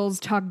liberals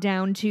talk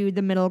down to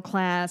the middle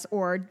class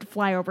or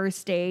flyover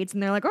states.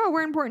 And they're like, oh,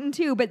 we're important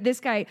too. But this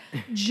guy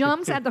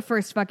jumps at the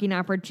first fucking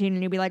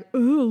opportunity to be like,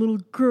 ooh, little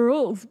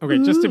girls. Okay,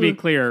 just to be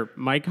clear,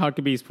 Mike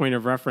Huckabee's point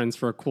of reference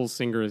for a cool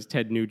singer is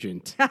Ted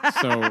Nugent.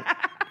 So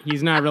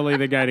he's not really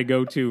the guy to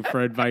go to for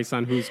advice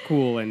on who's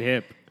cool and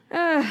hip.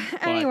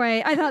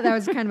 Anyway, I thought that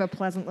was kind of a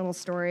pleasant little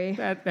story.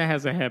 That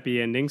has a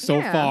happy ending so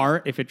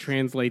far, if it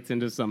translates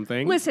into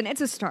something. Listen,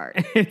 it's a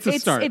start. It's a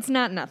start. It's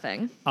not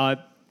nothing.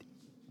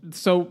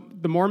 So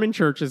the Mormon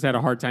Church has had a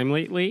hard time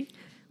lately.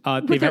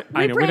 With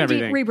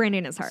everything.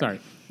 Rebranding is hard. Sorry.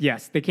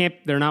 Yes,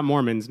 they're not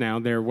Mormons now.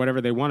 They're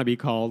whatever they want to be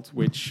called,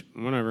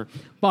 whatever.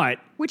 But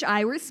which I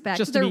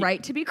respect their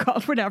right to be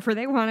called whatever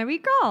they want to be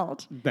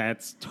called.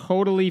 That's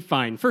totally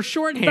fine. For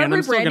shorthand,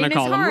 I'm still going to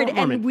call them Mormon.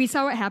 And we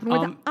saw what happened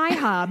with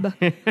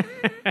IHOB.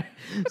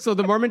 So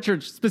the Mormon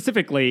Church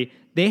specifically,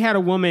 they had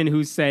a woman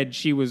who said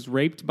she was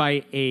raped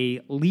by a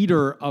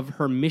leader of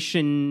her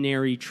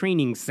missionary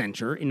training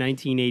center in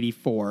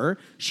 1984.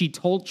 She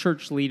told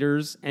church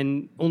leaders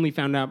and only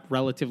found out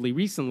relatively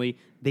recently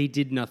they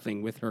did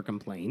nothing with her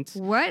complaint.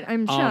 What?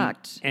 I'm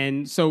shocked.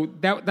 And so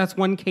that's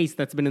one case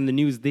that's been in the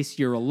news this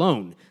year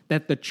alone,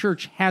 that the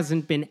church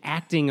hasn't been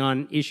acting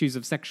on issues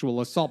of sexual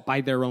assault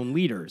by their own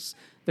leaders.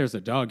 There's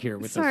a dog here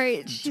with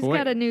she's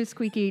got a new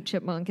squeaky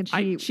chipmunk,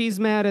 and she's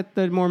mad at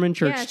the Mormon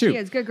Church too. Yeah, she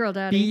is. Good girl,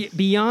 Daddy.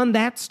 Beyond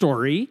that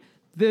story,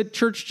 the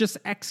church just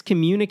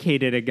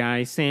excommunicated a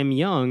guy, Sam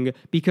Young,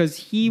 because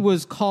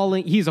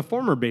he's a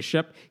former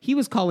bishop, he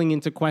was calling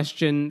into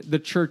question the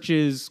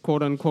church's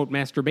quote-unquote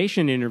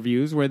masturbation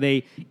interviews where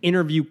they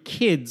interview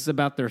kids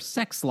about their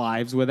sex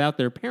lives without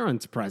their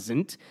parents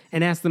present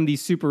and ask them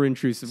these super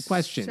intrusive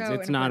questions. So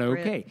it's not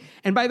okay.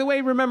 And by the way,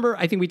 remember,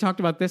 I think we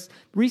talked about this,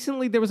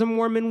 recently there was a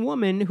Mormon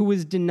woman who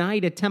was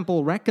denied a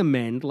temple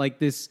recommend,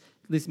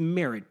 this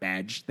merit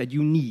badge that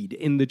you need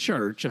in the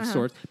church of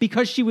sorts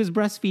because she was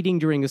breastfeeding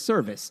during a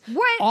service.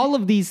 What? All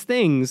of these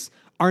things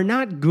are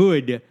not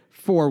good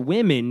for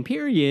women,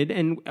 period.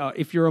 And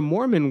if you're a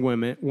Mormon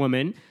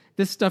woman,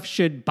 this stuff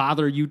should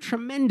bother you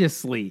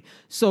tremendously.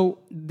 So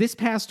this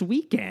past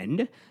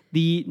weekend,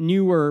 the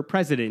newer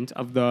president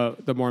of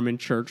the Mormon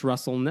Church,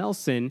 Russell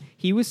Nelson,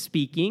 he was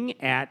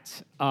speaking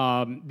at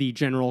the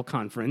General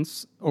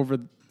Conference over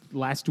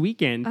last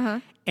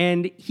weekend,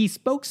 and he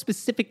spoke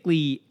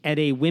specifically at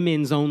a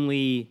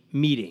women's-only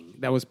meeting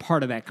that was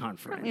part of that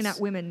conference. Probably not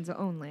women's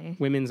only.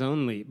 Women's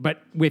only,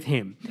 but with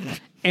him.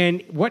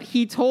 And what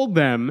he told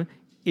them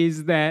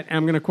is that, and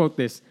I'm going to quote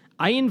this,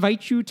 I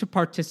invite you to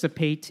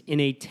participate in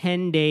a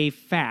 10-day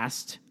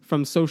fast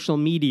from social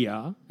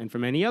media and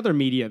from any other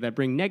media that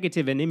bring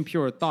negative and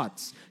impure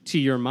thoughts to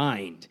your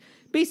mind.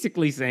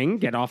 Basically saying,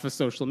 get off of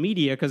social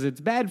media because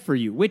it's bad for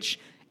you, which,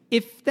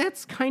 if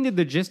that's kind of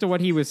the gist of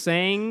what he was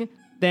saying,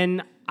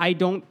 then I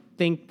don't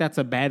think that's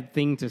a bad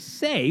thing to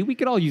say. We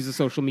could all use a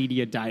social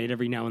media diet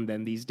every now and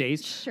then these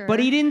days. Sure. But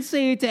he didn't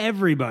say it to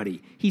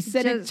everybody. He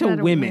said it to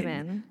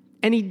women.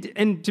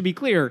 And to be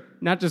clear,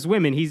 not just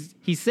women.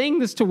 He's saying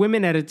this to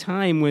women at a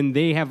time when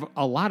they have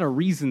a lot of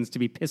reasons to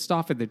be pissed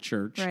off at the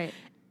church. Right.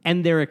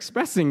 And they're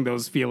expressing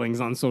those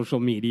feelings on social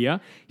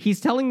media.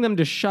 He's telling them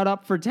to shut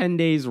up for 10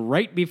 days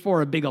right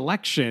before a big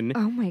election.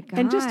 Oh, my God.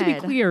 And just to be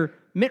clear,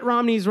 Mitt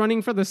Romney's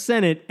running for the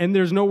Senate, and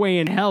there's no way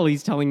in hell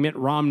he's telling Mitt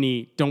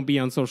Romney, don't be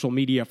on social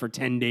media for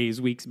 10 days,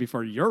 weeks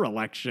before your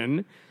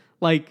election.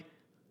 Like,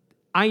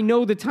 I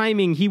know the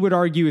timing, he would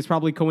argue, is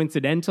probably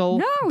coincidental,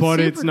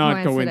 but it's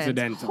not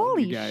coincidental.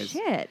 Holy you guys.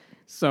 shit.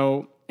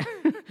 So,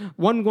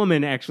 one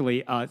woman,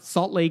 actually,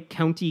 Salt Lake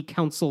County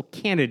Council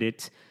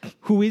candidate,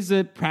 who is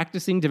a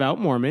practicing devout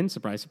Mormon,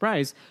 surprise,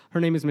 surprise, her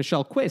name is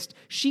Michelle Quist.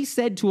 She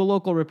said to a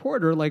local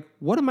reporter, like,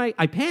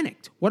 I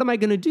panicked. What am I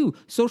going to do?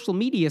 Social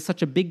media is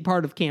such a big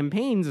part of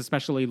campaigns,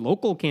 especially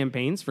local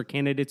campaigns for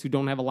candidates who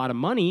don't have a lot of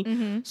money.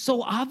 Mm-hmm.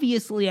 So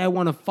obviously I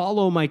want to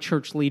follow my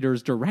church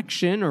leader's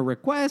direction or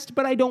request,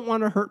 but I don't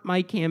want to hurt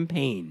my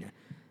campaign,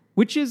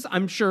 which is,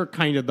 I'm sure,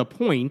 kind of the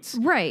point.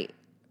 Right.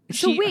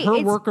 Her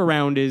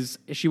workaround is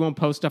she won't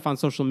post stuff on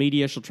social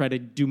media. She'll try to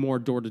do more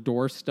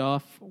door-to-door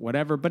stuff,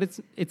 whatever, but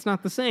it's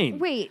not the same.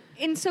 Wait,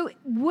 and so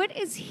what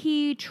is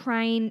he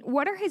trying,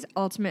 what are his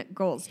ultimate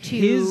goals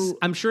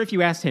I'm sure if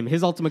you asked him,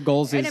 his ultimate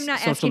goals is social media. And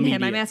I'm not asking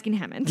him, I'm asking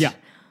Hammond. Yeah.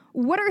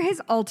 What are his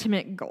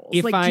ultimate goals?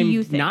 If do I'm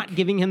you think? not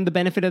giving him the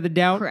benefit of the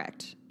doubt,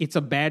 correct, it's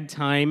a bad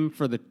time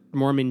for the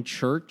Mormon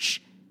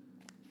church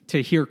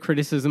to hear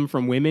criticism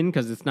from women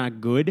because it's not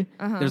good.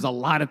 Uh-huh. There's a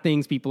lot of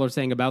things people are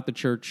saying about the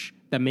church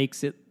that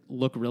makes it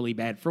look really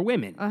bad for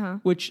women,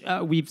 which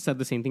we've said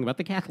the same thing about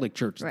the Catholic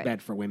Church. It's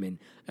bad for women.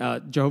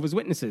 Jehovah's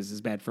Witnesses is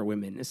bad for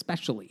women,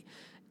 especially.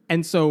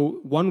 And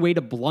so one way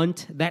to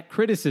blunt that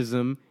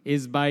criticism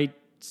is by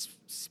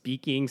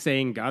speaking,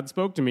 saying, God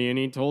spoke to me and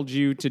he told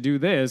you to do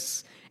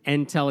this,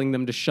 and telling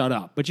them to shut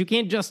up. But you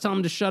can't just tell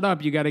them to shut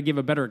up. You got to give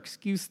a better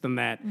excuse than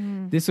that.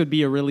 This would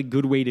be a really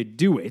good way to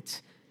do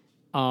it.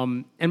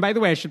 And by the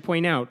way, I should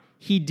point out,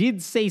 he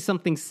did say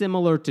something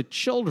similar to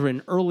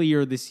children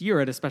earlier this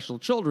year at a special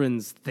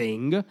children's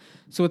thing.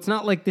 So it's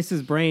not like this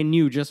is brand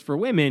new just for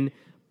women,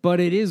 but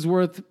it is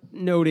worth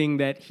noting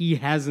that he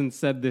hasn't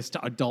said this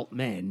to adult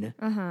men.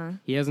 Uh-huh.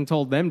 He hasn't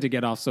told them to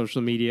get off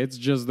social media. It's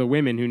just the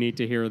women who need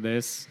to hear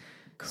this.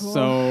 Cool.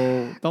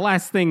 So the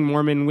last thing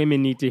Mormon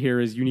women need to hear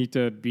is you need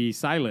to be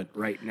silent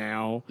right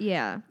now.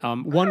 Yeah. I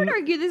would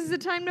argue this is a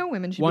time no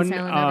women should be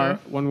silent ever.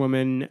 One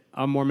woman,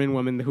 a Mormon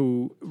woman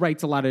who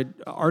writes a lot of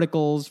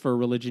articles for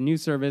Religion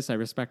News Service, I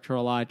respect her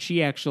a lot.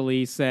 She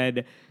actually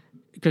said,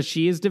 because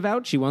she is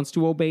devout, she wants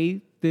to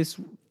obey this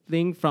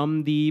thing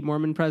from the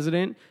Mormon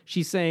president.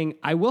 She's saying,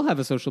 I will have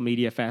a social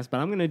media fast, but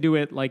I'm going to do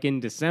it like in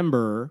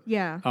December.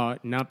 Yeah.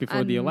 Not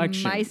before the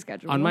election.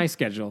 On my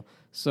schedule.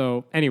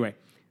 So anyway,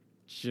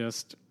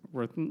 just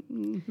worth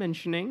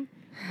mentioning.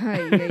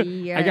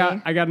 I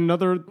got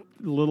another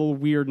little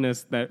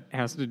weirdness that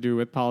has to do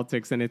with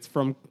politics, and it's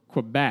from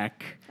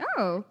Quebec.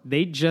 Oh.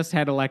 They just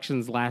had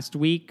elections last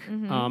week.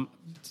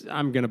 Mm-hmm.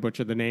 I'm going to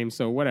butcher the name,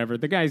 so whatever.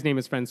 The guy's name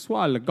is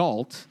Francois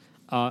Legault.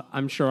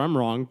 I'm sure I'm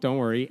wrong. Don't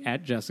worry.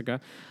 At Jessica.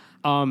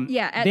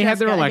 They had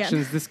their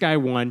elections. Again. This guy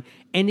won.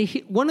 And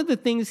one of the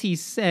things he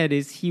said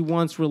is he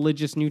wants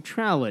religious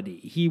neutrality.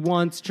 He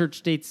wants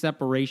church-state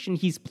separation.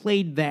 He's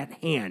played that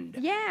hand.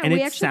 Yeah, and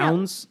it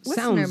sounds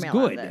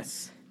good.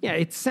 Yeah,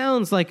 it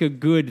sounds like a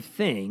good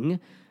thing.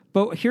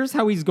 But here's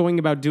how he's going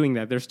about doing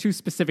that. There's two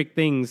specific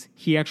things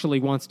he actually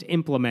wants to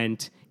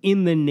implement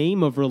in the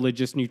name of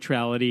religious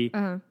neutrality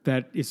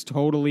that is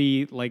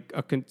totally like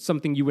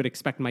something you would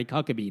expect Mike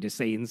Huckabee to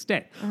say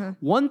instead.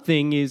 One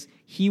thing is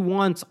he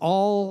wants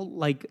all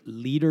like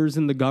leaders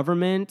in the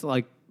government,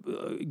 like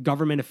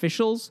government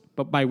officials,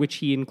 but by which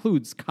he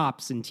includes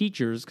cops and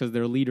teachers because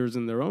they're leaders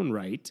in their own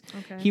right.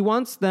 Okay. He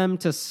wants them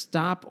to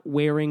stop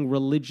wearing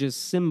religious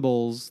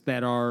symbols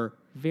that are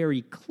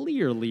very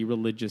clearly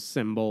religious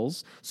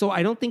symbols. So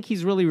I don't think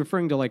he's really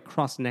referring to like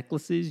cross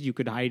necklaces you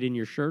could hide in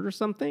your shirt or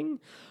something,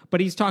 but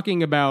he's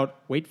talking about,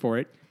 wait for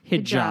it,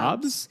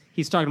 hijabs.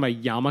 He's talking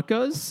about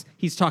yarmulkes.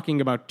 He's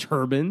talking about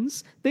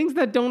turbans, things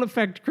that don't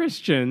affect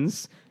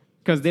Christians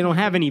because they don't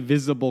have any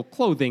visible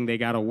clothing they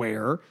got to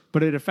wear,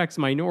 but it affects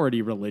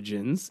minority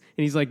religions.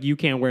 And he's like, you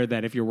can't wear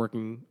that if you're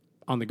working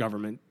on the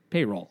government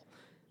payroll.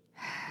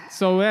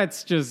 So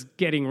that's just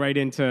getting right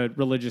into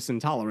religious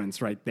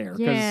intolerance right there.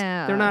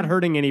 Because they're not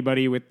hurting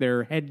anybody with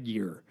their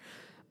headgear.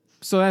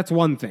 So that's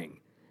one thing.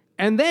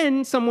 And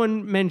then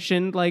someone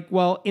mentioned, like,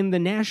 well, in the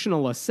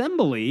National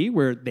Assembly,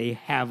 where they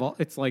have,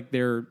 it's like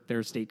their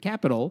state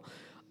capital,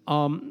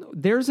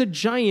 there's a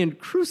giant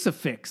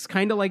crucifix,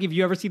 kind of like if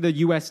you ever see the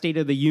U.S. State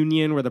of the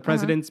Union where the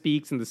president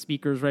speaks and the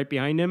speaker's right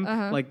behind him,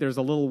 like there's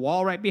a little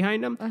wall right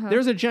behind him.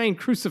 There's a giant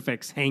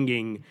crucifix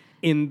hanging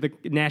in the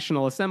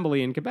National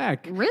Assembly in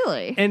Quebec.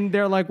 Really? And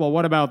they're like, well,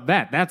 what about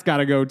that? That's got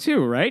to go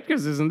too, right?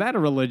 Because isn't that a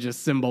religious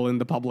symbol in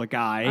the public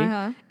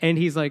eye? And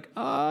he's like,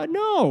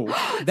 no,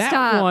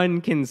 that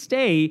one can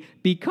stay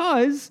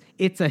because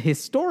it's a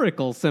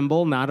historical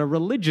symbol, not a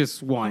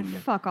religious one.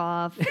 Fuck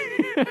off.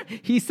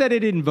 He said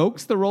it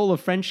invokes the role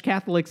of French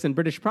Catholics and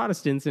British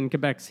Protestants in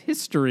Quebec's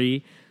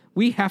history.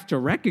 We have to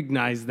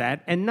recognize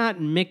that and not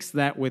mix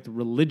that with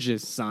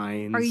religious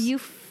signs. Are you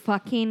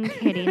fucking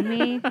kidding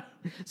me?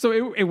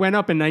 So it went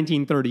up in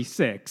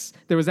 1936.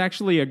 There was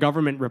actually a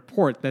government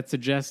report that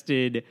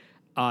suggested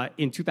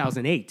in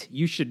 2008,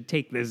 you should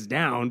take this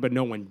down, but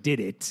no one did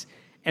it.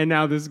 And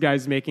now this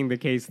guy's making the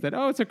case that,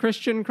 it's a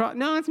Christian cross.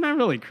 No, it's not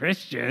really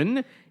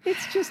Christian.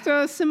 It's just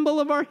a symbol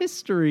of our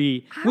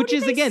history. Which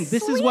is, again,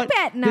 this is what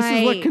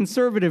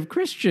conservative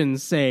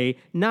Christians say,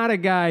 not a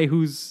guy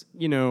who's,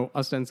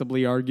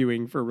 ostensibly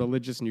arguing for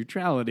religious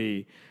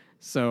neutrality.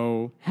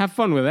 So have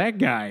fun with that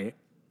guy,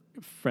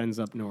 friends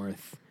up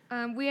north.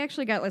 We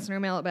actually got listener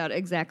mail about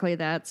exactly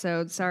that.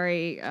 So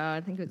sorry, I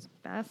think it was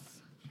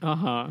Beth.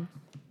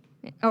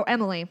 Oh,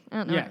 Emily. I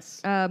don't know.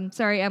 Yes.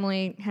 Sorry,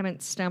 Emily.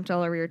 Haven't stomped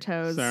all over your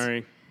toes.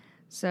 Sorry.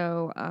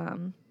 So,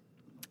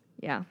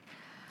 yeah.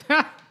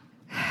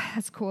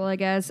 That's cool, I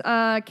guess.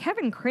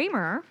 Kevin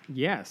Kramer.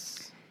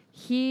 Yes.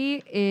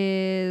 He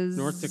is...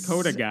 North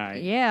Dakota guy.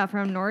 Yeah,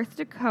 from North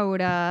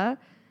Dakota.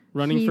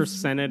 Running for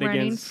Senate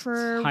against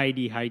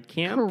Heidi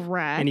Heitkamp.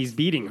 Correct. And he's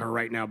beating her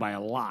right now by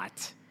a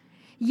lot.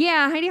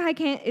 Yeah, Heidi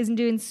Heitkamp isn't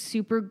doing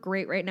super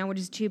great right now, which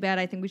is too bad.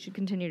 I think we should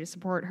continue to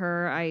support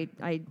her.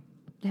 I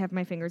have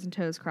my fingers and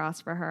toes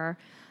crossed for her.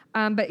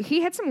 But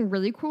he had some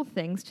really cool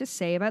things to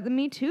say about the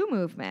Me Too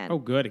movement. Oh,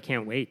 good. I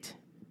can't wait.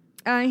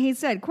 He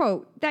said,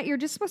 quote, that you're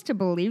just supposed to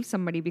believe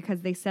somebody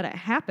because they said it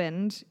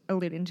happened,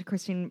 alluding to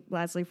Christine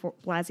Blasey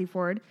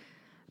Ford,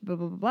 blah,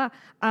 blah, blah,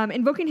 blah.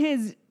 Invoking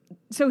his...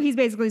 So he's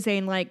basically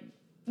saying, like,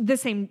 the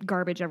same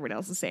garbage everyone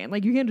else is saying.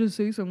 Like, you can't just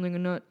say something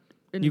and not...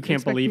 You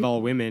can't believe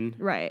all women.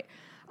 Right.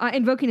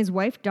 Invoking his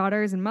wife,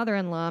 daughters, and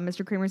mother-in-law,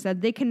 Mr. Kramer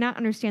said, they cannot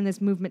understand this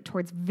movement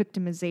towards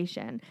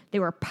victimization. They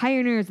were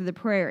pioneers of the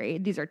prairie.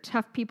 These are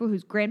tough people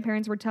whose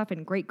grandparents were tough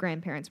and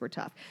great-grandparents were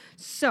tough.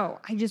 So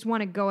I just want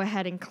to go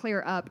ahead and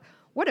clear up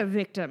what a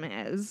victim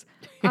is.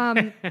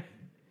 A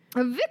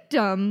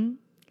victim,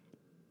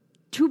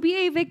 to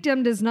be a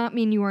victim does not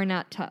mean you are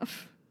not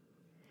tough.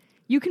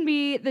 You can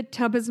be the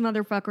toughest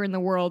motherfucker in the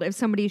world. If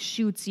somebody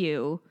shoots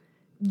you,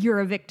 you're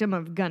a victim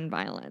of gun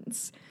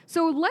violence.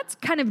 So let's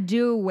kind of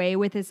do away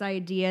with this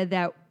idea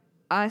that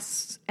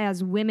us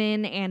as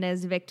women and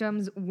as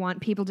victims want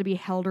people to be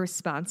held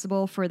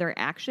responsible for their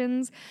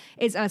actions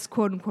is us,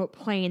 quote unquote,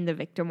 playing the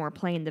victim or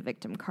playing the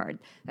victim card.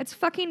 That's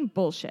fucking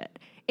bullshit.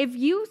 If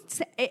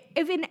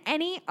in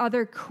any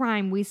other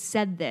crime we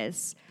said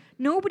this,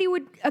 nobody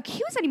would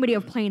accuse anybody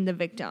of playing the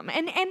victim.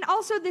 And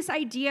also this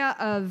idea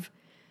of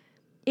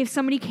if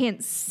somebody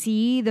can't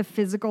see the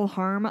physical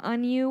harm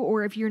on you,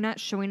 or if you're not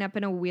showing up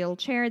in a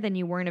wheelchair, then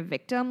you weren't a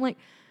victim. Like,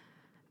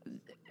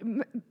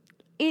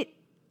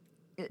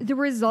 the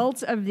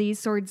results of these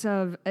sorts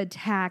of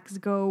attacks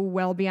go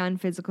well beyond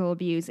physical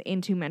abuse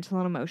into mental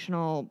and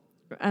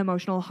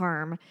emotional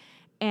harm.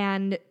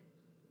 And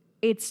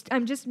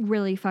I'm just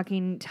really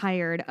fucking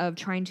tired of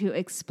trying to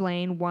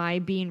explain why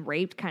being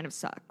raped kind of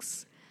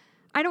sucks.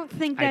 I don't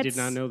think that's... I did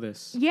not know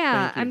this.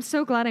 Yeah, I'm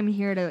so glad I'm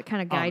here to kind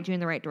of guide you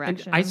in the right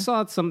direction. I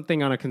saw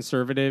something on a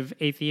conservative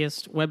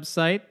atheist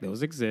website.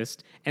 Those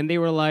exist. And they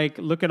were like,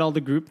 look at all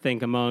the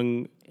groupthink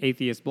among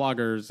atheist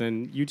bloggers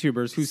and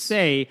YouTubers who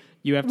say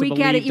you have to believe Dr.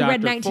 We get it. You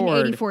read Ford.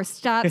 1984.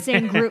 Stop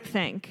saying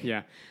groupthink.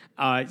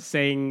 Yeah.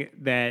 Saying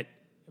that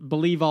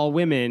believe all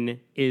women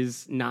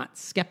is not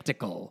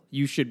skeptical.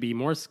 You should be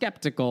more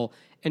skeptical.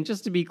 And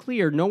just to be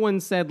clear, no one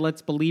said,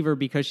 let's believe her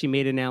because she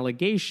made an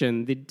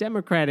allegation. The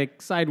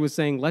Democratic side was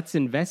saying, let's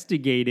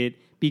investigate it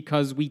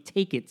because we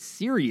take it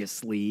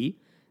seriously.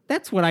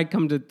 That's what I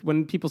come to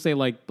when people say,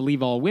 like,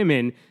 believe all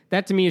women.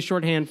 That to me is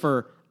shorthand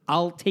for,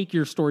 I'll take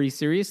your story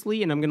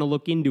seriously and I'm going to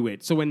look into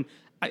it. So when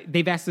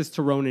they've asked this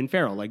to Ronan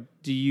Farrow, like,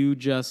 do you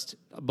just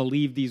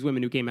believe these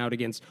women who came out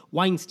against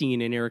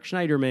Weinstein and Eric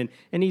Schneiderman?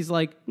 And he's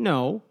like,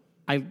 no,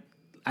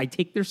 I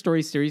take their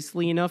story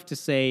seriously enough to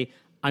say,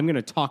 I'm going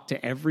to talk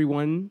to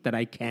everyone that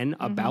I can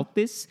about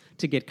this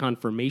to get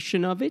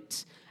confirmation of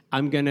it.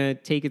 I'm going to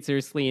take it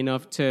seriously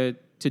enough to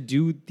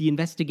do the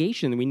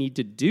investigation that we need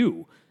to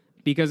do.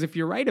 Because if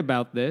you're right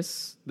about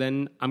this,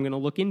 then I'm going to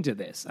look into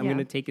this. I'm going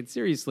to take it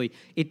seriously.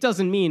 It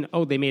doesn't mean,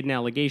 they made an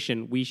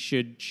allegation. We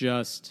should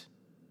just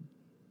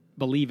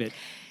believe it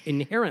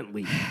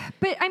inherently.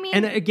 But I mean...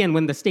 And again,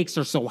 when the stakes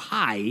are so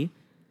high,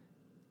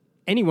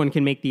 anyone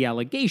can make the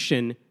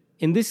allegation.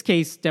 In this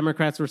case,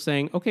 Democrats were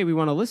saying, okay, we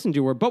want to listen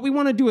to her, but we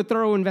want to do a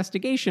thorough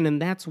investigation,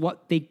 and that's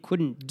what they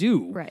couldn't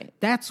do. Right.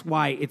 That's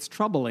why it's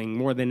troubling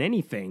more than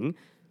anything.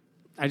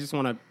 I just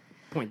want to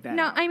point that out.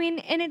 No, I mean,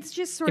 and it's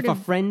just sort of... If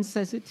a friend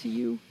says it to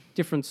you,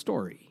 different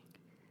story.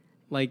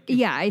 Like,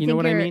 yeah, I you think know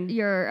what I mean?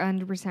 You're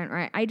 100%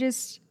 right.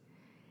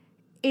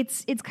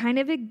 It's kind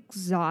of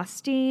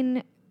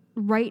exhausting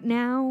right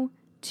now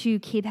to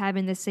keep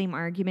having the same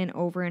argument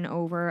over and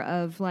over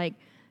of like,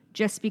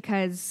 just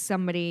because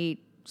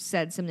somebody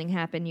said something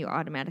happened, you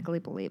automatically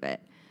believe it.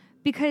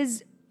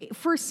 Because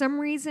for some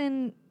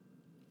reason,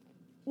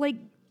 like,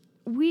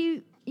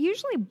 we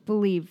usually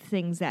believe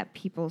things that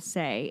people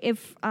say.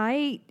 If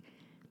I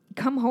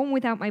come home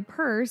without my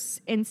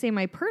purse and say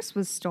my purse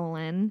was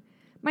stolen,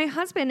 my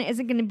husband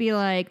isn't going to be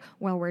like,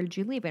 well, where did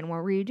you leave it? And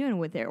what were you doing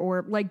with it?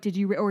 Or like, did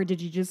you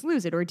just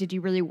lose it? Or did you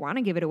really want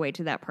to give it away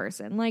to that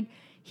person? Like,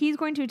 he's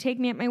going to take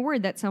me at my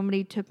word that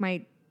somebody took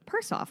my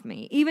purse off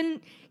me.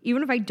 Even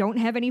if I don't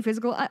have any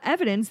physical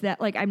evidence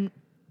that like I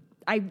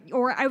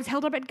was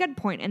held up at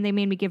gunpoint and they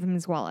made me give him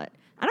his wallet.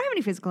 I don't have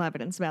any physical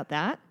evidence about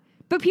that.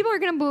 But people are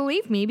going to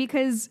believe me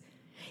because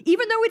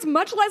even though it's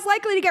much less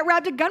likely to get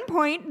robbed at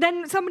gunpoint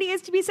than somebody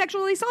is to be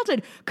sexually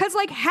assaulted. Because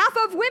like half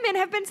of women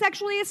have been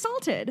sexually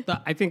assaulted.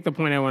 I think the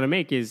point I want to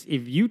make is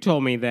if you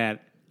told me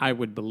that, I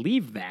would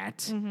believe that.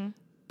 Mm-hmm.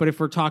 But if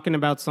we're talking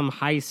about some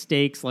high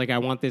stakes, like I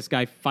want this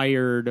guy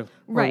fired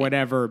or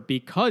whatever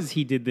because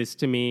he did this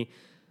to me,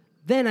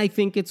 then I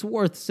think it's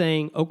worth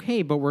saying,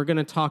 okay, but we're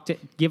going to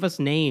give us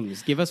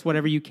names, give us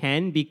whatever you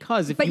can,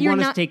 because if you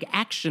want us to take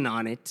action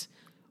on it,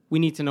 we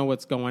need to know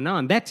what's going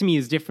on. That to me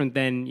is different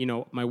than,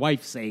 my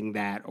wife saying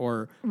that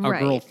or a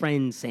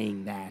girlfriend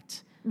saying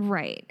that.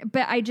 Right.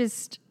 But I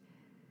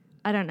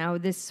don't know,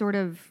 this sort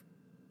of,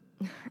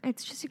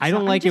 it's just, I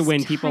don't like it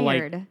when people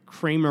like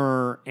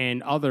Kramer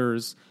and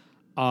others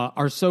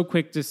are so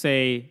quick to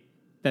say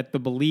that the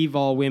believe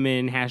all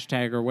women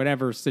hashtag or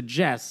whatever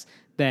suggests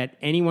that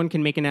anyone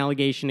can make an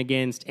allegation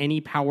against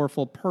any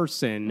powerful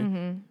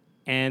person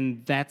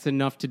and that's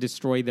enough to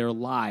destroy their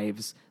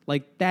lives.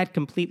 Like, that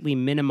completely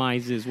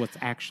minimizes what's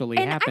actually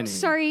happening. I'm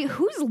sorry,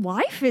 whose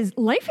life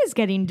is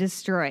getting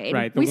destroyed?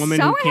 Right, the woman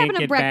who can't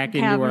get back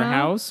into her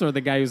house or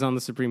the guy who's on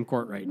the Supreme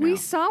Court right now? We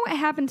saw what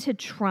happened to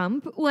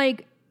Trump.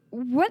 Like,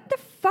 what the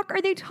fuck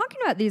are they talking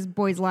about? These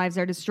boys' lives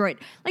are destroyed.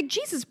 Like,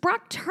 Jesus,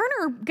 Brock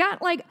Turner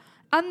got, like,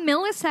 a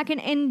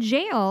millisecond in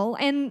jail,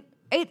 and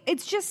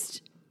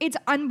it's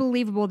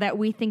unbelievable that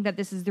we think that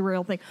this is the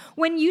real thing.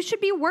 When you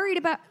should be worried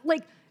about,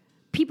 like,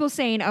 people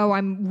saying, oh,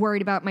 I'm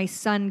worried about my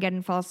son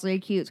getting falsely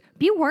accused.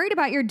 Be worried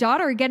about your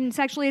daughter getting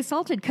sexually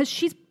assaulted because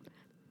she's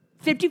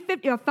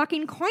 50-50, a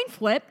fucking coin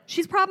flip.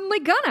 She's probably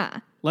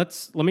gonna.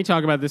 Let me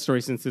talk about this story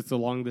since it's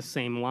along the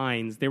same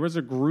lines. There was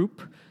a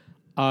group,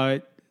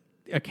 a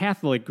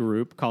Catholic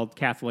group called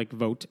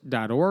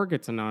CatholicVote.org.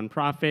 It's a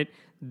nonprofit.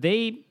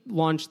 They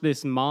launched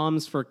this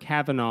Moms for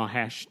Kavanaugh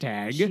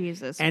hashtag.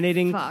 Jesus, and it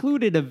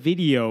included a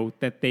video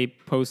that they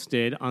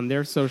posted on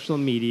their social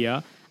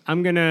media.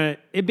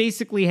 It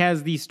basically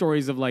has these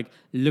stories of like,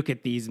 look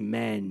at these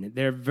men.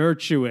 They're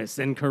virtuous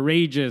and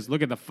courageous.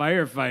 Look at the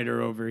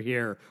firefighter over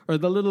here. Or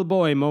the little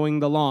boy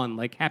mowing the lawn,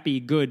 like happy,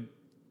 good,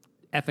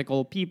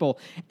 ethical people.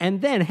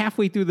 And then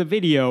halfway through the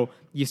video,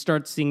 you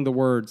start seeing the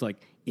words like,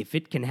 if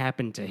it can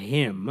happen to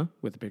him,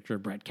 with a picture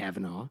of Brett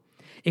Kavanaugh,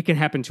 it can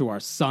happen to our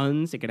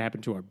sons, it can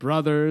happen to our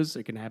brothers,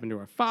 it can happen to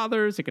our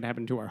fathers, it can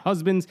happen to our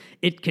husbands,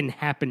 it can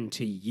happen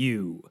to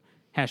you.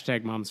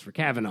 Hashtag Moms for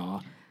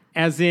Kavanaugh.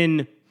 As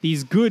in,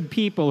 these good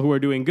people who are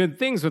doing good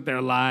things with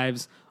their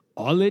lives,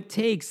 all it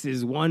takes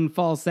is one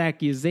false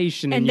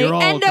accusation and you're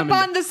all end up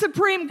on the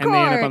Supreme Court. And they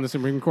end up on the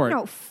Supreme Court.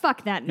 No,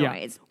 fuck that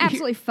noise. Yeah.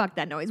 Absolutely fuck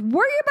that noise.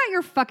 Worry about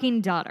your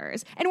fucking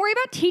daughters and worry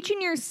about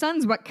teaching your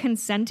sons what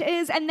consent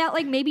is and that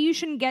like maybe you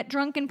shouldn't get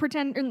drunk and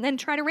pretend and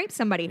try to rape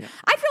somebody. Yeah.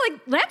 I feel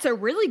like that's a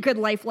really good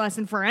life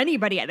lesson for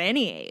anybody at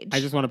any age.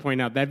 I just want to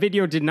point out that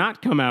video did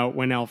not come out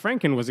when Al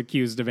Franken was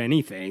accused of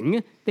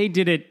anything. They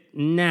did it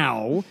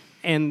now.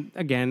 And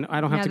again, I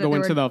don't have to go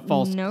into the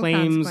false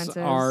claims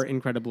are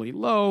incredibly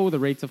low. The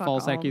rates of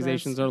false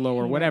accusations are low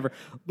or whatever.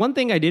 One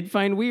thing I did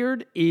find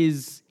weird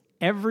is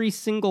every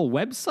single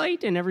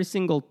website and every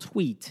single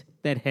tweet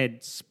that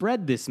had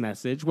spread this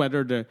message,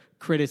 whether to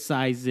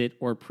criticize it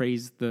or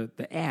praise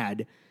the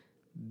ad,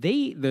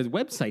 the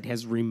website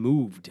has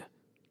removed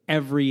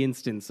every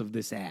instance of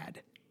this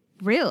ad.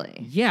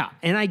 Really? Yeah.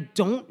 And I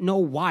don't know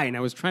why. And I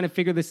was trying to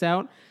figure this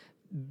out.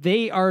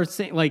 They are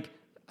saying, like,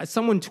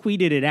 someone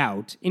tweeted it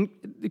out,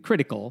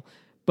 critical,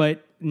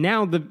 but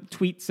now the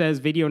tweet says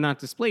video not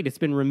displayed. It's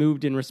been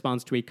removed in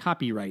response to a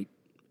copyright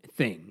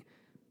thing.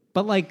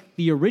 But like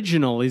the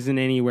original isn't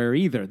anywhere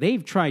either.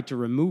 They've tried to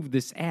remove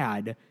this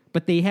ad,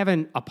 but they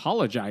haven't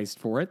apologized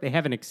for it. They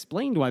haven't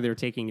explained why they're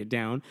taking it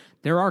down.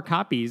 There are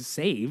copies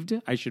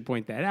saved, I should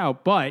point that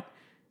out, but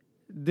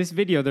this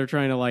video they're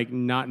trying to like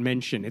not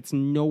mention. It's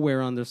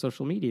nowhere on their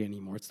social media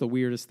anymore. It's the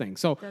weirdest thing.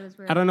 So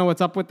I don't know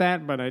what's up with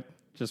that, but I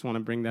just want to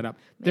bring that up.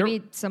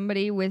 Maybe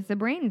somebody with a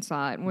brain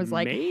saw it and was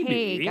like,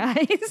 hey,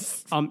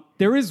 guys.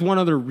 There is one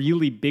other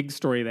really big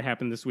story that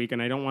happened this week,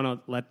 and I don't want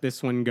to let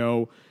this one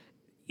go.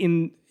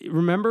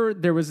 Remember,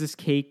 there was this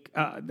cake.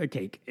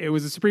 It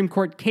was a Supreme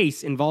Court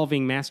case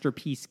involving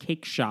Masterpiece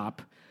Cake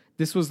Shop.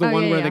 This was the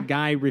one where the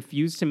guy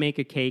refused to make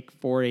a cake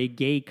for a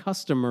gay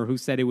customer who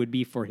said it would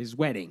be for his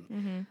wedding.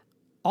 Mm-hmm.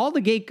 all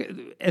the gay,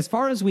 as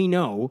far as we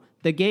know,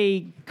 the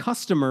gay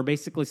customer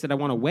basically said, I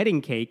want a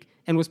wedding cake,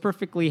 and was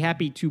perfectly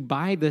happy to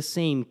buy the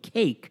same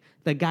cake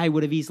the guy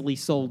would have easily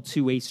sold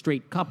to a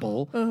straight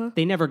couple.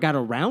 They never got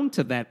around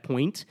to that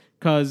point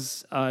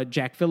because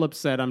Jack Phillips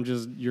said,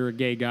 you're a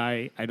gay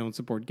guy. I don't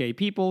support gay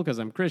people because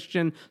I'm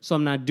Christian, so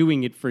I'm not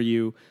doing it for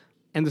you.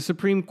 And the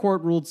Supreme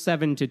Court ruled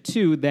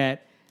 7-2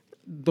 that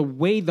the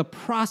way the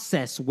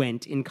process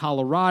went in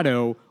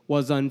Colorado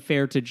was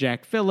unfair to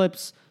Jack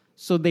Phillips,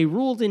 so they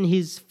ruled in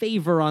his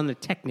favor on the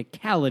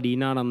technicality,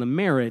 not on the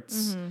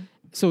merits.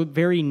 So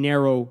very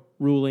narrow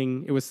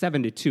ruling. It was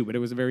 7-2, but it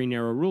was a very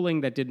narrow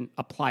ruling that didn't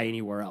apply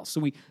anywhere else.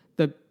 So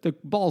the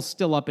ball's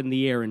still up in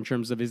the air in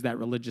terms of is that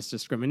religious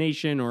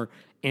discrimination or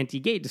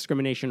anti-gay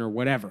discrimination or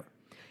whatever.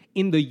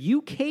 In the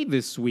UK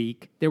this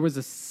week, there was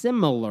a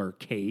similar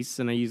case,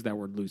 and I use that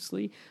word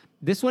loosely.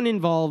 This one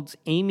involved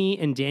Amy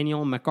and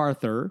Daniel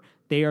MacArthur.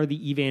 They are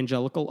the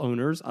evangelical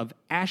owners of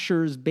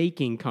Asher's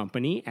Baking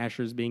Company,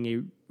 Asher's being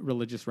a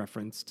religious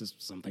reference to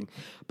something.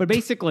 But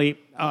basically,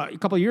 a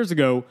couple of years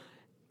ago,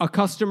 a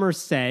customer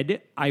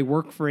said, I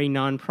work for a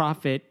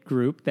nonprofit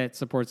group that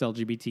supports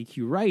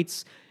LGBTQ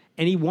rights,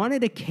 and he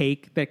wanted a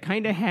cake that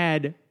kind of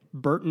had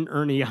Bert and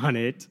Ernie on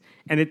it,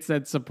 and it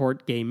said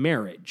support gay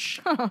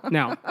marriage.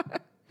 Now,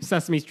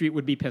 Sesame Street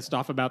would be pissed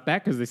off about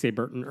that because they say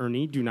Bert and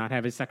Ernie do not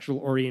have a sexual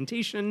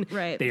orientation.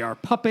 Right. They are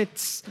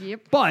puppets.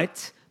 Yep.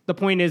 But the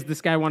point is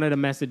this guy wanted a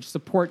message,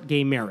 support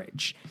gay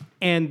marriage.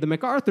 And the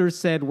MacArthurs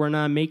said, we're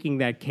not making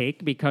that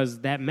cake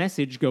because that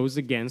message goes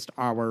against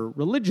our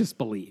religious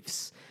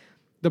beliefs.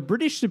 The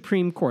British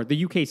Supreme Court,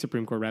 the UK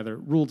Supreme Court rather,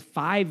 ruled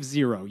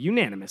 5-0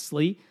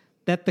 unanimously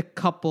that the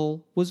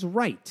couple was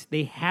right.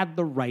 They had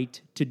the right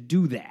to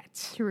do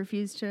that. To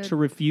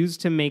refuse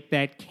to make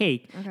that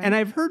cake. Okay. And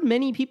I've heard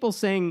many people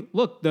saying,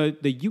 look,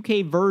 the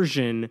UK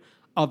version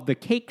of the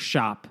cake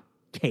shop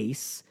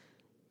case,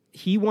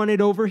 he won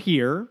it over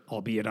here,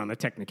 albeit on a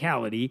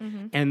technicality,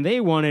 and they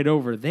won it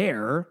over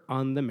there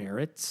on the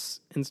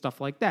merits and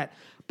stuff like that.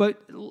 But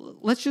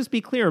let's just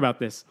be clear about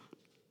this.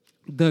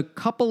 The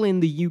couple in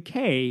the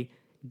UK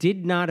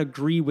did not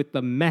agree with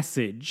the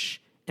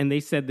message, and they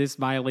said this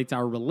violates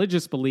our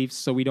religious beliefs,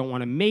 so we don't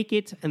want to make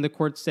it, and the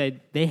court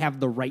said they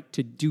have the right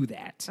to do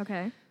that.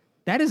 Okay.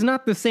 That is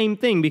not the same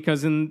thing,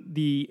 because in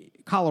the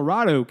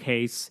Colorado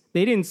case,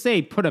 they didn't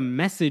say put a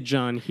message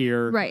on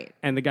here, right,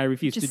 and the guy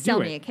refused just to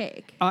do it. Just sell me a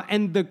cake.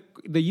 And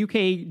the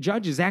UK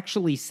judges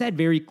actually said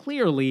very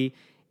clearly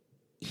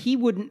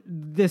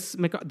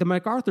the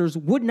MacArthurs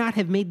would not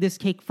have made this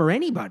cake for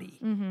anybody.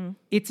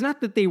 It's not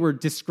that they were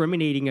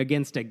discriminating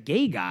against a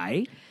gay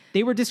guy.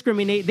 They were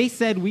They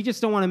said, we just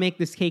don't want to make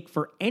this cake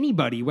for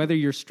anybody, whether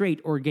you're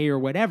straight or gay or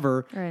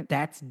whatever. Right.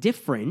 That's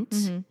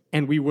different.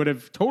 And we would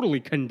have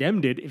totally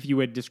condemned it if you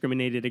had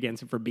discriminated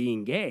against it for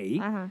being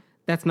gay.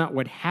 That's not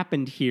what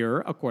happened here,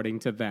 according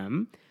to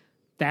them.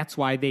 That's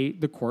why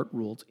the court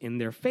ruled in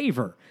their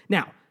favor.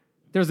 Now,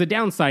 there's a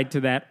downside to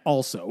that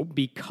also,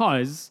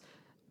 because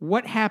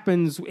what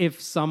happens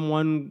if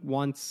someone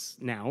wants,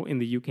 now in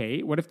the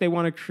UK, what if they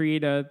want to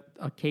create a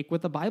cake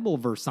with a Bible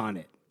verse on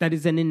it? That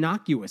is an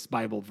innocuous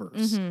Bible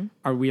verse.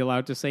 Are we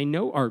allowed to say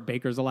no? Are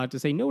bakers allowed to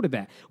say no to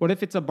that? What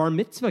if it's a bar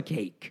mitzvah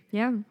cake?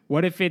 Yeah.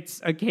 What if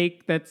it's a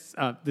cake that's,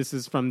 this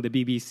is from the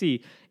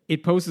BBC,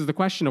 it poses the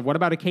question of what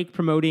about a cake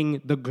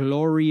promoting the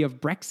glory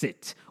of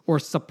Brexit or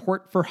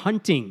support for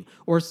hunting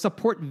or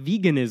support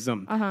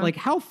veganism? Like,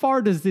 how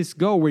far does this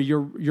go where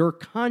your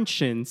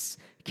conscience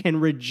can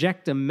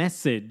reject a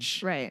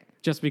message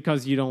just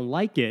because you don't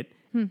like it?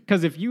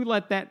 Because if you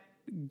let that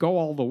go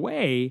all the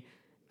way,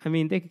 I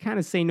mean, they can kind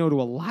of say no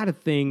to a lot of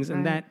things,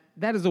 and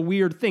that is a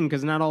weird thing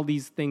because not all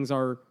these things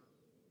are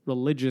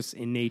religious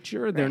in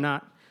nature. They're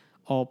not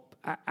all,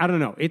 I don't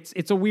know.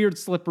 It's a weird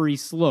slippery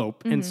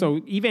slope. And so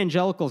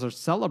evangelicals are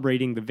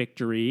celebrating the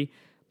victory,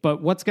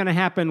 but what's going to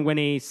happen when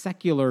a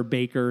secular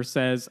baker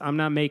says, I'm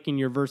not making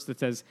your verse that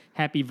says,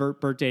 happy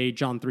birthday,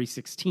 John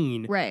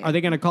 3:16. Right. Are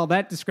they going to call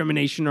that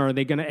discrimination, or are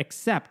they going to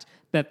accept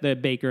that the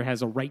baker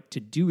has a right to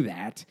do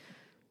that?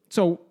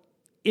 So,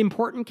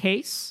 important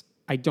case.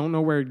 I don't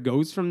know where it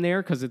goes from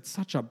there because it's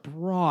such a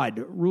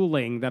broad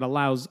ruling that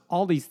allows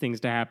all these things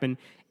to happen.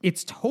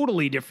 It's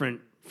totally different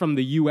from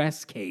the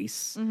U.S.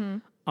 case.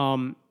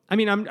 I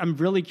mean, I'm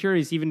really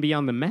curious, even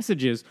beyond the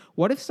messages.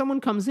 What if someone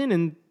comes in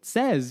and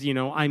says,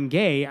 I'm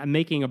gay, I'm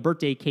making a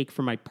birthday cake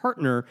for my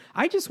partner.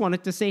 I just want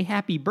it to say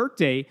happy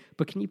birthday,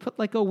 but can you put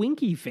like a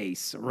winky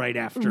face right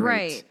after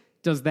it?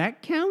 Does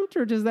that count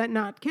or does that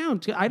not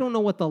count? I don't know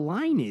what the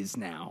line is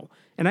now,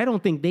 and I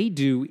don't think they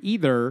do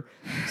either.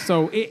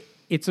 So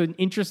it's an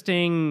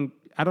interesting,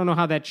 I don't know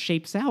how that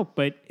shapes out,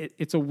 but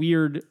it's a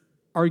weird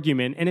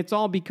argument. And it's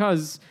all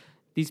because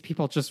these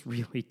people just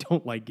really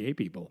don't like gay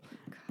people.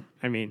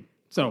 I mean,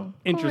 so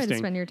interesting. Way to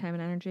spend your time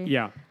and energy.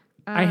 Yeah.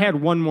 I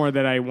had one more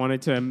that I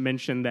wanted to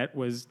mention that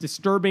was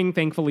disturbing,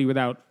 thankfully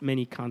without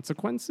many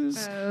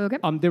consequences. Okay.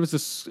 There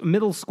was a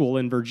middle school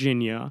in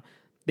Virginia.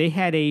 They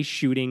had a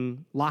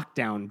shooting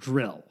lockdown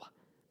drill.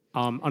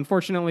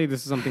 Unfortunately,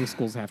 this is something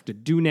schools have to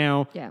do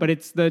now. Yeah. But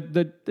it's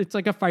it's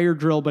like a fire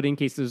drill. But in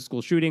case of a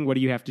school shooting, what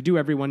do you have to do?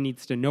 Everyone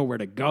needs to know where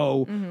to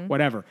go,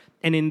 whatever.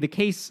 And in the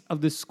case of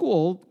the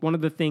school, one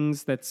of the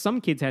things that some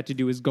kids had to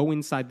do is go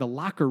inside the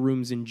locker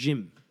rooms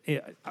in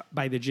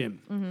by the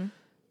gym.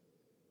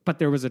 But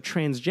there was a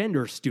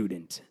transgender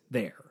student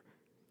there,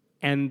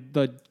 and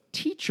the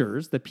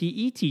teachers, the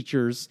PE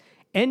teachers,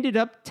 ended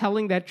up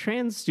telling that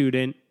trans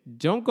student,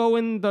 "Don't go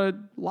in the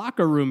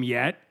locker room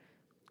yet."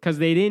 Because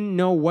they didn't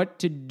know what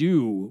to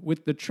do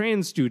with the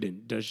trans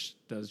student. Does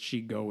she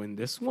go in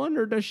this one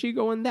or does she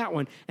go in that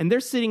one? And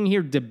they're sitting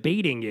here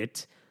debating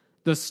it.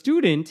 The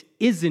student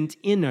isn't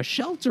in a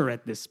shelter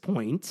at this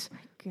point.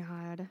 My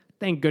God.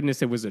 Thank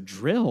goodness it was a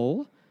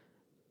drill.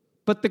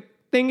 But the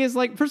thing is,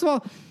 like, first of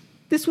all,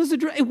 this was a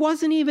drill. It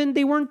wasn't even,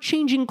 they weren't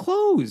changing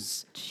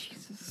clothes.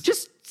 Jesus.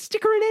 Just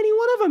stick her in any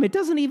one of them. It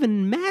doesn't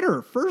even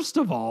matter, first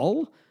of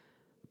all.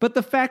 But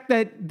the fact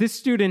that this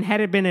student, had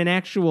it been an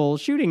actual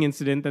shooting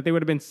incident, that they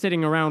would have been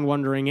sitting around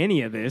wondering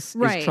any of this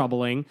is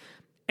troubling.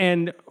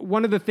 And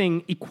one of the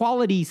things,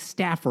 Equality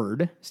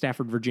Stafford,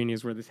 Virginia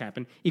is where this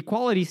happened.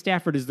 Equality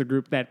Stafford is the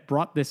group that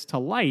brought this to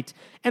light.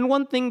 And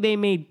one thing they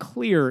made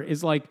clear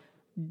is like,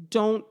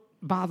 don't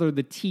bother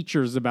the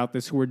teachers about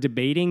this who are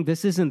debating.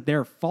 This isn't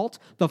their fault.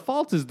 The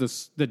fault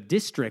is the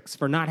districts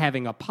for not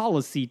having a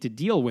policy to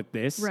deal with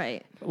this.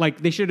 Right.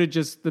 Like they should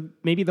have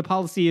maybe the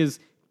policy is,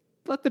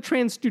 let the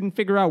trans student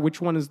figure out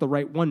which one is the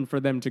right one for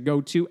them to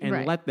go to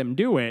and let them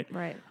do it.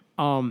 Right.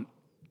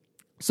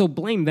 So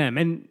blame them.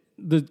 And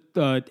the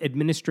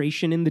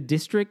administration in the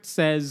district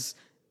says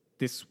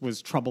this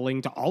was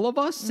troubling to all of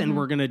us and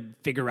we're going to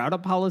figure out a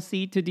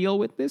policy to deal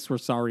with this. We're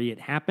sorry it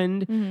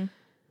happened.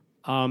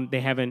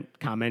 They haven't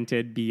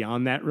commented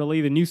beyond that,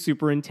 really. The new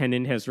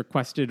superintendent has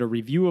requested a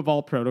review of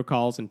all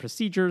protocols and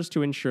procedures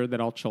to ensure that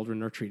all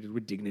children are treated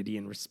with dignity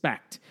and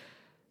respect.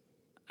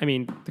 I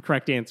mean, the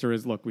correct answer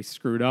is, look, we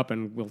screwed up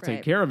and we'll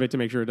take care of it to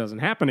make sure it doesn't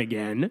happen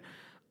again.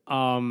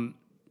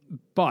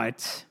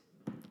 But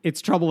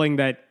it's troubling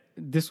that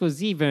this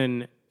was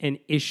even an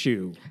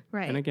issue.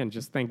 Right. And again,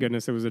 just thank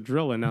goodness it was a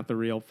drill and not the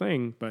real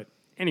thing. But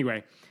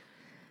anyway.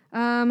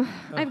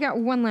 I've got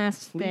one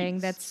last thing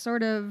that's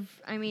sort of,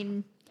 I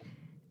mean,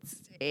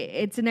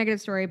 it's a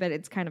negative story, but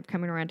it's kind of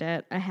coming around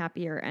to a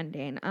happier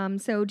ending.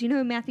 So do you know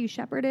who Matthew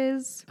Shepard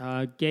is?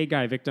 Gay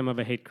guy, victim of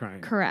a hate crime.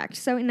 Correct.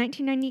 So in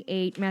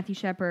 1998, Matthew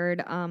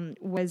Shepard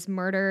was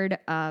murdered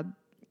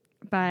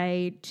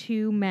by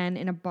two men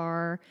in a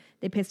bar.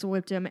 They pistol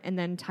whipped him and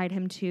then tied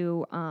him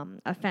to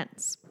a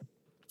fence.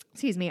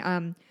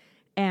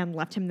 And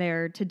left him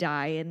there to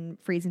die in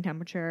freezing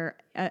temperature.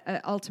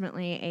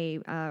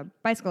 Ultimately, a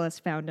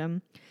bicyclist found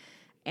him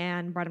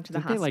and brought him to the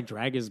hospital. Did they like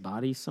drag his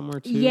body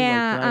somewhere too?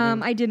 Yeah,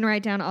 I didn't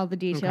write down all the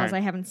details. Okay. I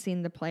haven't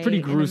seen the play.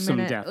 Pretty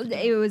gruesome death.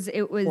 It was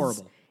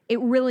horrible.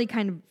 It really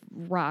kind of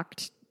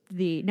rocked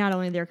not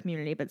only their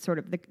community but sort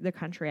of the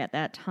country at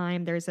that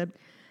time. There's a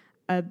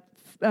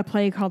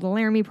play called The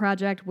Laramie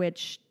Project,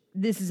 which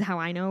this is how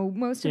I know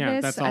most of this.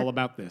 Yeah, that's all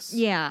about this.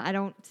 Yeah, I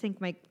don't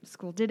think my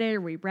school did it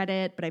or we read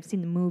it, but I've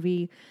seen the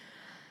movie.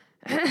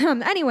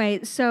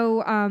 Anyway,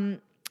 so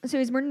he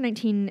was murdered in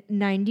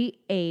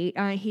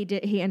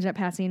 1998. He ended up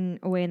passing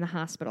away in the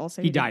hospital.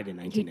 So he died in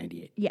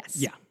 1998. Yes.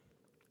 Yeah.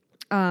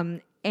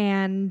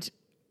 And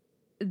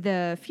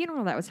the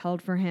funeral that was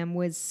held for him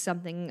was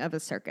something of a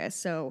circus.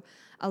 So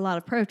a lot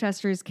of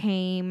protesters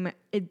came.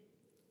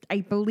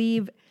 I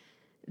believe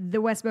the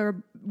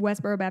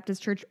Westboro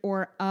Baptist Church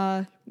or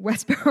a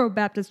Westboro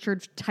Baptist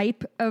Church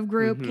type of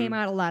group came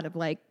out. A lot of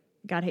like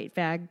God hate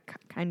fag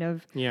kind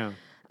of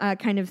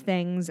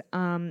things.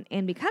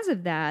 And because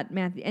of that,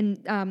 Matthew,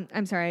 and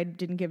I'm sorry, I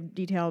didn't give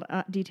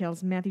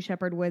details. Matthew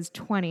Shepard was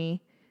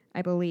 20,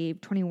 I believe,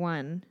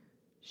 21.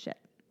 Shit.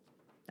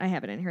 I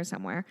have it in here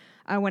somewhere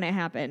when it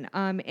happened.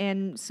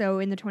 And so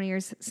in the 20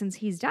 years since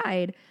he's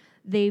died,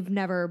 they've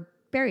never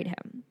buried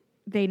him.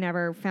 They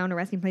never found a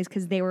resting place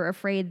because they were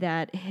afraid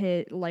that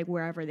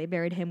wherever they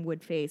buried him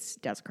would face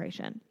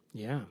desecration.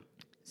 Yeah.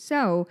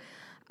 So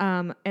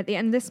at the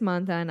end of this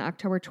month, on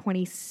October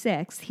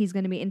 26th, he's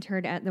going to be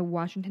interred at the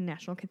Washington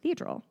National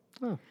Cathedral,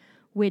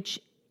 which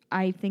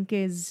I think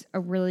is a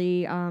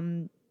really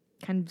kind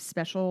of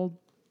special.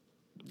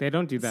 They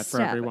don't do that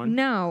for everyone.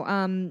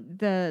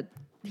 No.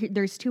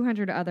 There's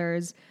 200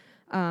 others,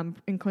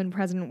 including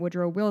President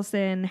Woodrow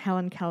Wilson,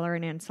 Helen Keller,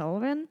 and Anne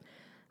Sullivan.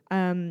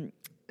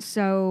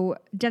 So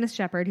Dennis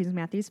Shepard, who's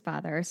Matthew's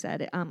father,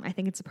 said, I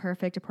think it's a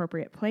perfect,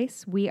 appropriate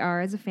place. We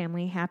are, as a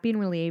family, happy and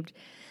relieved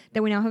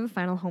that we now have a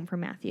final home for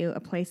Matthew,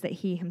 a place that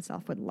he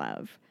himself would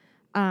love.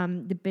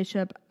 The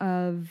bishop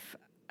of,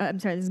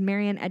 this is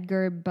Marion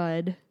Edgar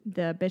Budd,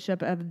 the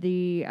bishop of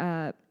the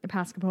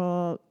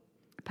Episcopal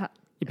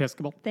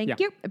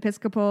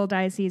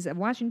Diocese of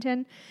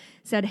Washington,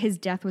 said his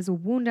death was a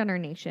wound on our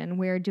nation.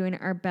 We're doing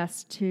our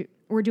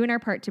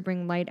part to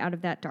bring light out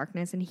of that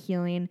darkness and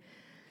healing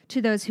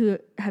to those who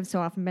have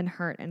so often been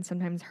hurt and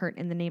sometimes hurt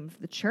in the name of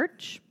the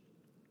church.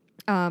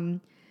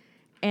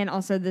 And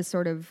also this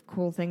sort of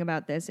cool thing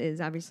about this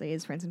is obviously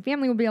his friends and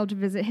family will be able to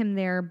visit him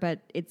there, but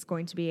it's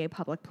going to be a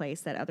public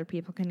place that other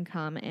people can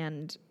come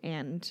and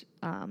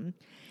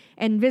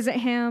visit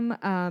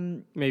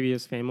him. Maybe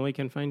his family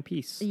can find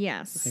peace.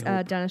 Yes.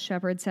 Dennis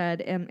Shepard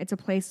said, it's a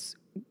place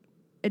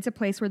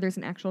where there's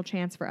an actual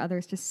chance for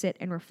others to sit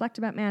and reflect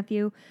about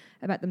Matthew,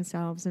 about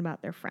themselves, and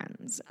about their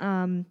friends.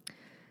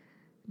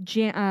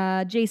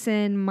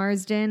 Jason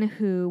Marsden,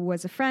 who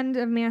was a friend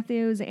of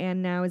Matthew's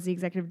and now is the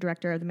executive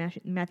director of the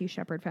Matthew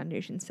Shepard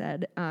Foundation,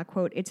 said,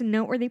 quote, "It's a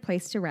noteworthy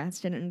place to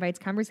rest, and it invites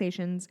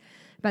conversations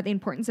about the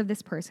importance of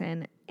this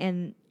person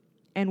and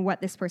what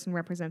this person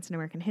represents in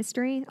American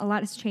history. A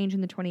lot has changed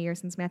in the 20 years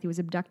since Matthew was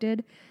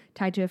abducted,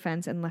 tied to a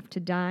fence, and left to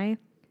die."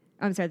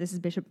 I'm sorry, this is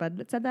Bishop Budd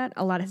that said that.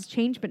 "A lot has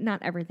changed, but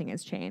not everything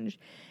has changed.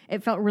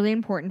 It felt really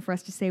important for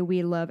us to say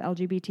we love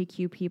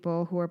LGBTQ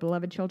people who are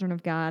beloved children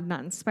of God,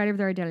 not in spite of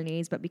their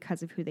identities, but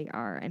because of who they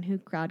are and who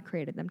God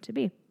created them to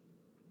be."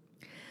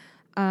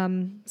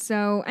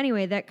 So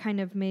anyway, that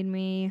kind of made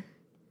me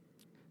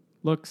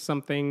look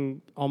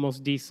something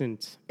almost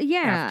decent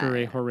after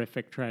a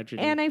horrific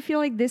tragedy. And I feel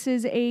like this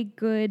is a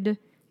good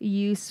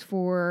use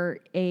for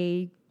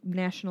a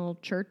national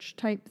church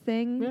type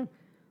thing. Yeah.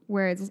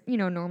 Whereas,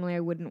 normally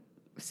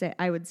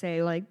I would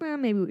say like, well,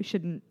 maybe we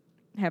shouldn't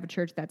have a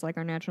church that's like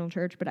our national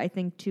church. But I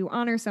think to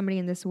honor somebody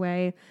in this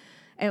way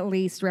at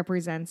least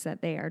represents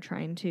that they are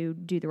trying to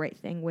do the right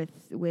thing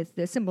with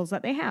the symbols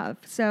that they have.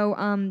 So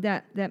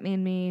that made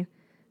me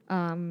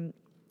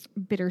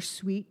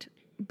bittersweet,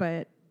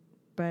 but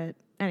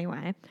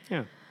anyway.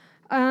 Yeah.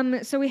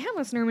 So we had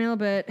listener mail,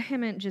 but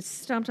Hemant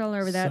just stomped all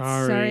over that.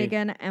 Sorry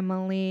again,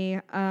 Emily.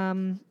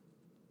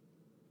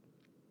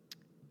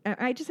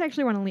 I just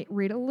actually want to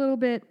read a little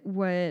bit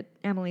what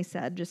Emily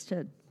said just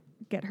to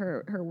get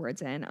her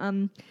words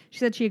in. She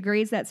said she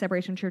agrees that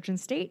separation of church and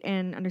state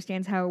and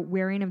understands how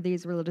wearing of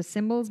these religious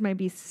symbols might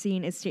be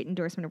seen as state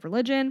endorsement of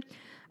religion.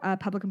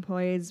 Public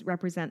employees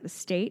represent the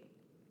state.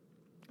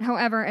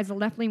 However, as a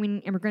left-leaning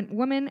immigrant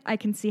woman, I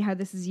can see how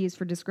this is used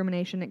for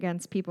discrimination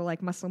against people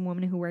like Muslim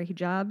women who wear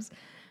hijabs.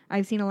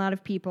 I've seen a lot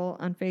of people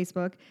on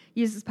Facebook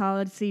use this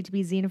policy to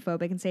be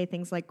xenophobic and say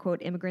things like, quote,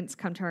 "Immigrants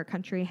come to our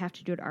country, have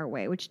to do it our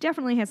way," which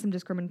definitely has some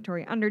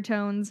discriminatory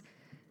undertones.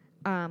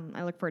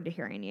 I look forward to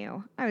hearing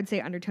you. I would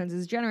say undertones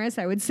is generous.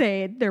 I would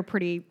say they're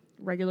pretty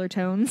regular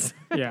tones.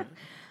 Yeah.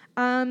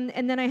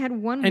 And then I had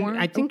one more. And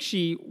I think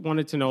she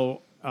wanted to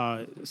know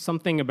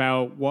something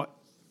about what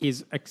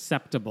is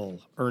acceptable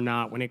or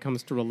not when it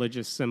comes to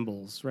religious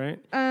symbols, right?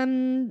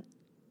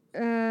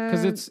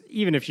 Because it's,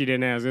 even if she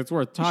didn't ask, it's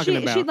worth talking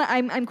about.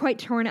 I'm quite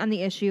torn on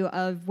the issue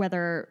of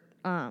whether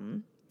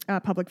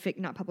not public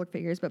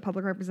figures, but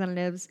public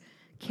representatives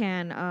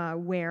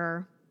can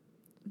wear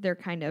their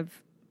kind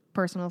of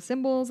personal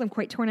symbols. I'm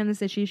quite torn on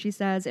this issue, she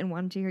says, and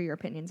wanted to hear your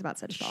opinions about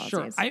such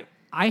policies. Sure.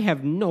 I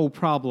have no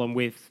problem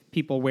with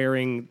people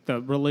wearing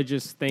the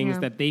religious things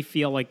that they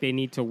feel like they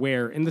need to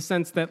wear, in the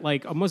sense that,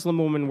 like, a Muslim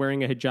woman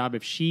wearing a hijab,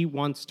 if she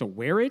wants to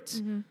wear it,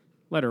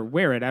 let her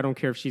wear it. I don't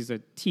care if she's a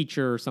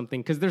teacher or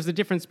something, because there's a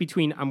difference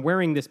between I'm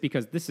wearing this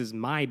because this is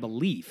my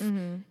belief.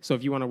 So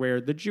if you want to wear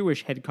the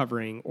Jewish head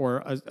covering,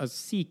 or a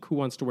Sikh who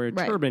wants to wear a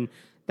turban,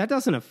 that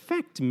doesn't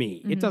affect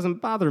me. It doesn't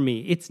bother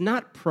me. It's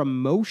not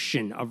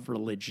promotion of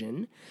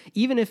religion.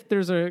 Even if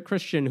there's a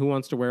Christian who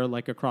wants to wear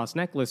like a cross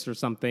necklace or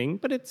something,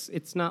 but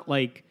it's not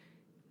like,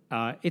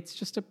 it's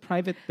just a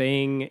private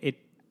thing.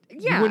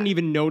 You wouldn't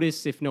even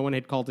notice if no one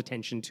had called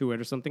attention to it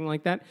or something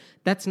like that.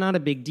 That's not a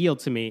big deal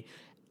to me.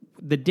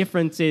 The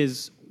difference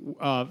is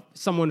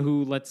someone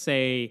who, let's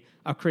say,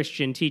 a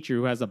Christian teacher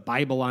who has a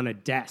Bible on a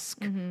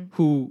desk,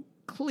 who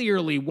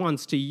clearly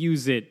wants to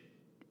use it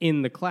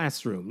in the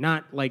classroom,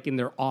 not like in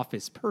their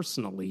office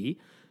personally,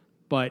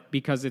 but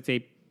because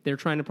they're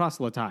trying to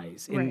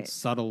proselytize in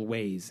subtle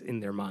ways in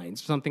their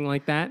minds, something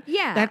like that.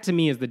 Yeah. That to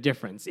me is the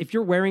difference. If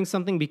you're wearing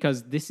something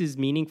because this is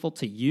meaningful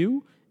to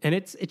you, and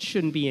it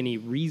shouldn't be any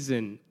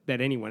reason that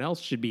anyone else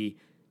should be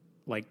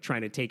like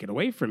trying to take it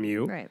away from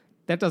you. Right.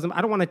 I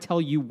don't want to tell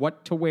you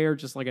what to wear,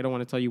 just like I don't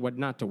want to tell you what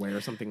not to wear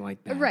or something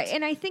like that. Right.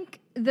 And I think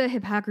the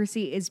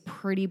hypocrisy is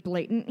pretty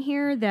blatant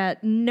here,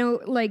 that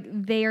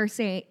nobody's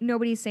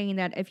saying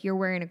that if you're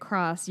wearing a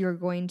cross, you're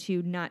going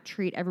to not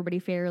treat everybody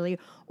fairly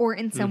or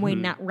in some way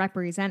not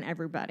represent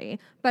everybody.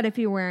 But if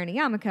you're wearing a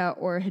yarmulke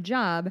or a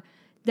hijab,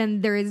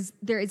 then there is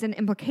an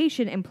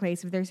implication in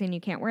place. If they're saying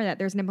you can't wear that,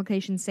 there's an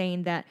implication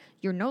saying that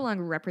you're no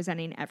longer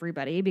representing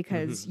everybody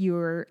because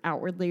you're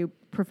outwardly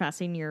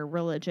professing your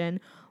religion,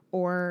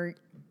 or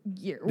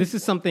this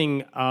is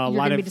something a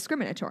lot of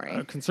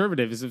discriminatory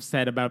conservatives have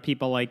said about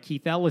people like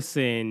Keith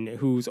Ellison,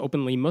 who's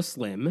openly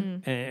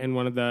Muslim and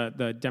one of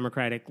the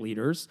Democratic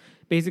leaders,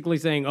 basically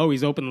saying, "Oh,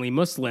 he's openly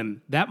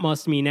Muslim. That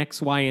must mean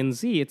X, Y, and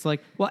Z." It's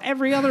like, well,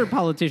 every other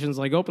politician's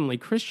like openly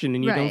Christian,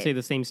 and you don't say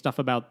the same stuff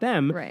about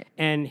them. Right.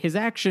 And his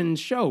actions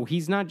show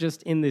he's not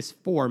just in this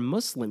for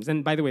Muslims.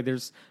 And by the way,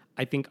 there's,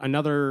 I think,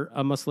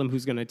 a Muslim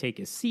who's going to take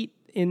his seat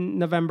in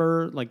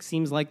November.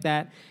 Seems like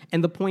that.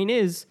 And the point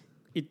is,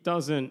 it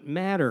doesn't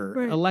matter.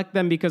 Right. Elect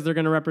them because they're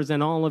going to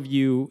represent all of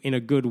you in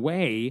a good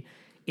way.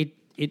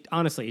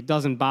 honestly, it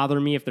doesn't bother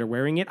me if they're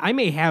wearing it. I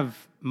may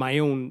have my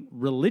own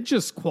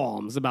religious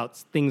qualms about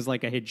things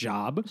like a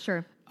hijab.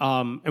 Sure.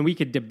 And we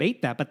could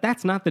debate that, but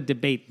that's not the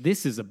debate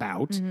this is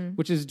about,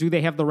 which is, do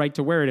they have the right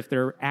to wear it if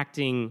they're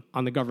acting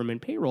on the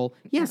government payroll?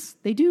 Yes,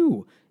 they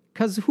do.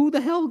 Because who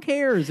the hell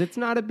cares? It's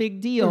not a big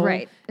deal.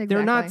 Right, exactly.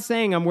 They're not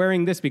saying I'm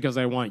wearing this because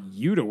I want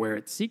you to wear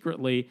it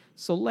secretly,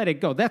 so let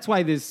it go. That's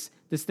why this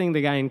thing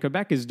the guy in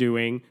Quebec is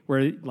doing,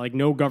 where like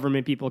no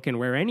government people can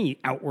wear any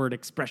outward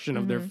expression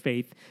of their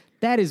faith,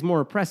 that is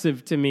more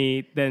oppressive to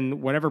me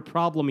than whatever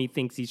problem he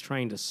thinks he's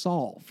trying to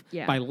solve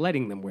by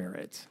letting them wear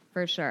it.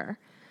 For sure.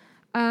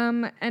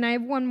 And I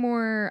have one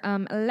more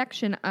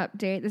election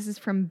update. This is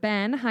from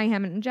Ben. Hi,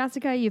 Hammond and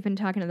Jessica. You've been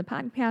talking to the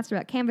podcast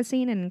about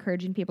canvassing and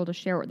encouraging people to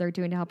share what they're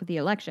doing to help with the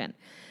election.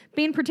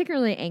 Being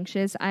particularly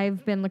anxious,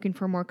 I've been looking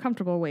for more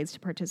comfortable ways to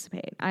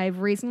participate.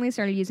 I've recently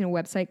started using a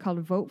website called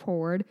Vote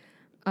Forward,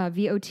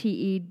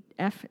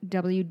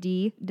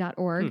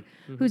 VOTEFWD.org,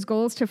 whose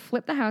goal is to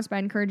flip the House by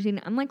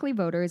encouraging unlikely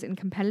voters in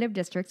competitive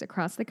districts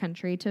across the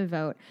country to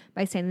vote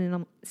by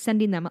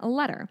sending them a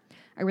letter.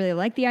 I really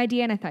like the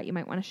idea, and I thought you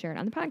might want to share it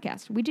on the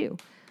podcast. We do.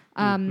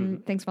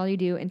 Thanks for all you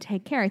do, and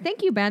take care.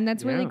 Thank you, Ben.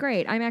 That's really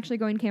great. I'm actually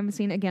going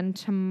canvassing again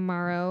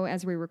tomorrow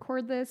as we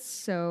record this,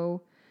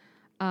 so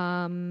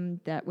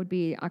that would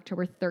be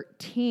October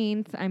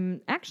 13th. I'm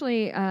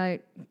actually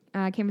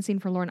canvassing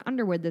for Lauren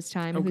Underwood this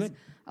time, who's good.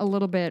 A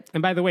little bit...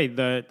 And by the way,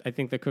 I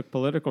think the Cook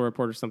Political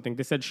Report or something,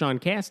 they said Sean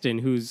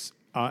Casten, who's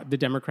the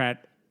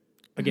Democrat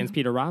against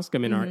Peter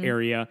Roskam in our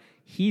area,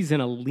 he's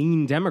in a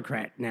lean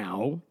Democrat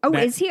now. Oh,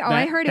 is he?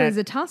 I heard it was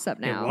a toss-up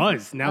now. It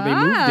was. Now they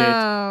moved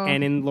it.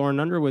 And in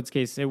Lauren Underwood's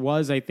case, it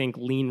was, I think,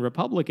 lean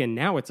Republican.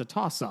 Now it's a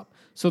toss-up.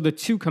 So the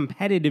two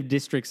competitive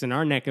districts in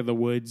our neck of the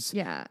woods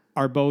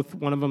are both,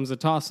 one of them's a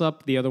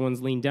toss-up, the other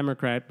one's lean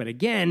Democrat. But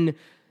again,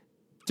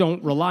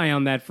 don't rely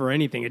on that for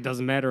anything. It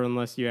doesn't matter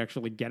unless you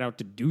actually get out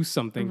to do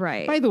something.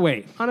 Right. By the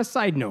way, on a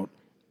side note,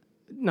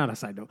 not a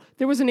side note,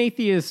 there was an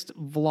atheist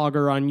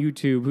vlogger on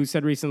YouTube who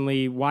said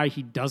recently why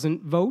he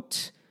doesn't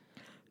vote.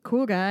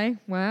 Cool guy.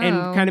 Wow. And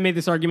kind of made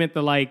this argument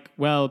that, like,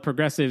 well,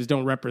 progressives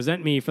don't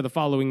represent me for the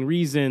following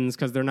reasons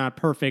because they're not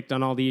perfect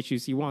on all the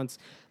issues he wants.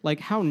 Like,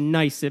 how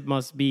nice it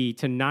must be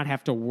to not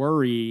have to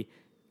worry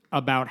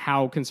about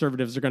how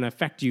conservatives are going to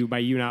affect you by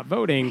you not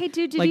voting. Hey,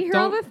 dude, did you hear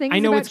all the things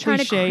about trying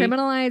to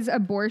criminalize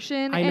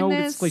abortion? I know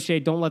it's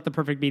cliche. Don't let the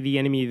perfect be the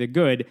enemy of the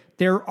good.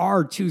 There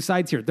are two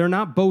sides here. They're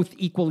not both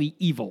equally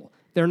evil.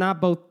 They're not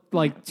both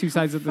like two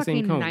sides of the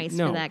same coin. Nice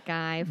for that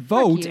guy.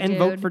 Vote and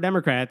vote for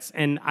Democrats.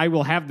 And I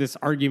will have this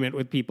argument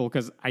with people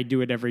because I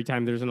do it every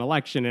time there's an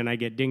election and I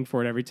get dinged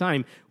for it every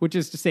time, which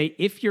is to say,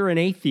 if you're an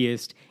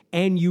atheist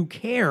and you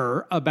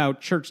care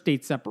about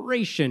church-state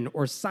separation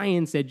or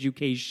science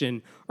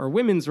education or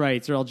women's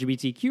rights or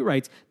LGBTQ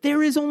rights,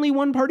 there is only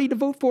one party to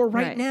vote for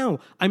right now.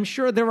 I'm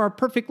sure there are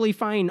perfectly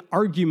fine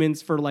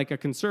arguments for like a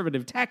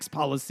conservative tax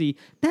policy.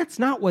 That's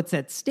not what's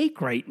at stake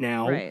right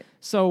now. Right.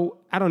 So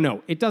I don't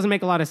know. It doesn't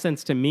make a lot of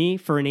sense to me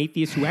for an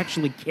atheist who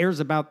actually cares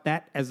about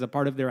that as a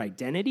part of their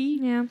identity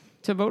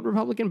to vote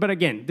Republican. But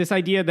again, this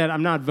idea that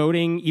I'm not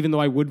voting, even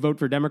though I would vote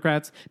for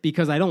Democrats,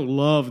 because I don't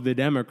love the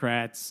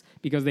Democrats,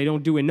 because they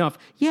don't do enough.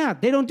 Yeah,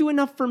 they don't do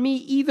enough for me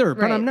either,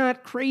 but I'm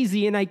not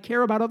crazy and I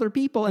care about other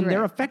people and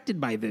they're affected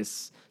by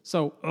this.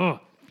 So,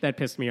 that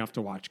pissed me off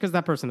to watch because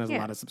that person has a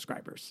lot of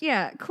subscribers.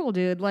 Yeah, cool,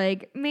 dude.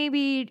 Like,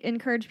 maybe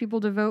encourage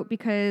people to vote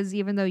because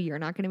even though you're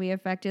not going to be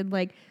affected,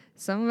 like,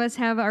 some of us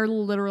have our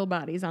literal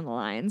bodies on the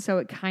line, so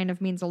it kind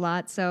of means a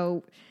lot.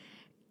 So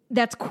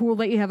that's cool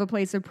that you have a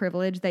place of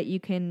privilege that you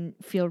can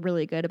feel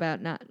really good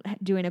about not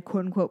doing a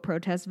quote-unquote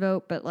protest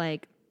vote, but,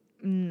 like,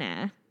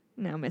 no,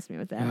 miss me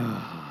with that.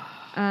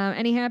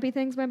 Any happy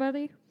things, my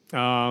buddy?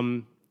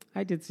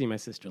 I did see my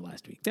sister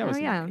last week. That was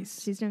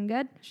nice. She's doing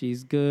good?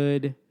 She's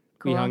good.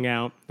 Cool. We hung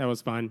out. That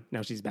was fun.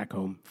 Now she's back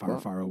home,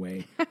 far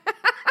away.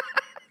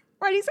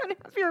 Why are you so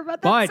happy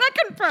about that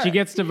second part? She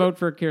gets to vote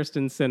for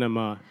Kirsten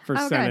Sinema for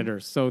senator,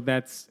 so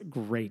that's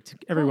great.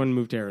 Everyone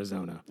moved to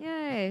Arizona.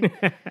 Yay.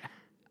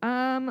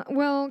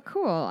 Well,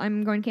 cool.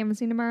 I'm going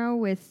canvassing tomorrow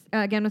with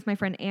my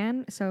friend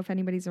Anne. So if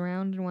anybody's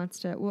around and wants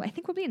to, I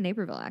think we'll be in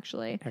Naperville,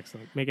 actually.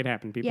 Excellent. Make it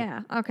happen, people.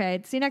 Yeah.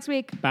 Okay. See you next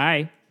week.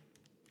 Bye.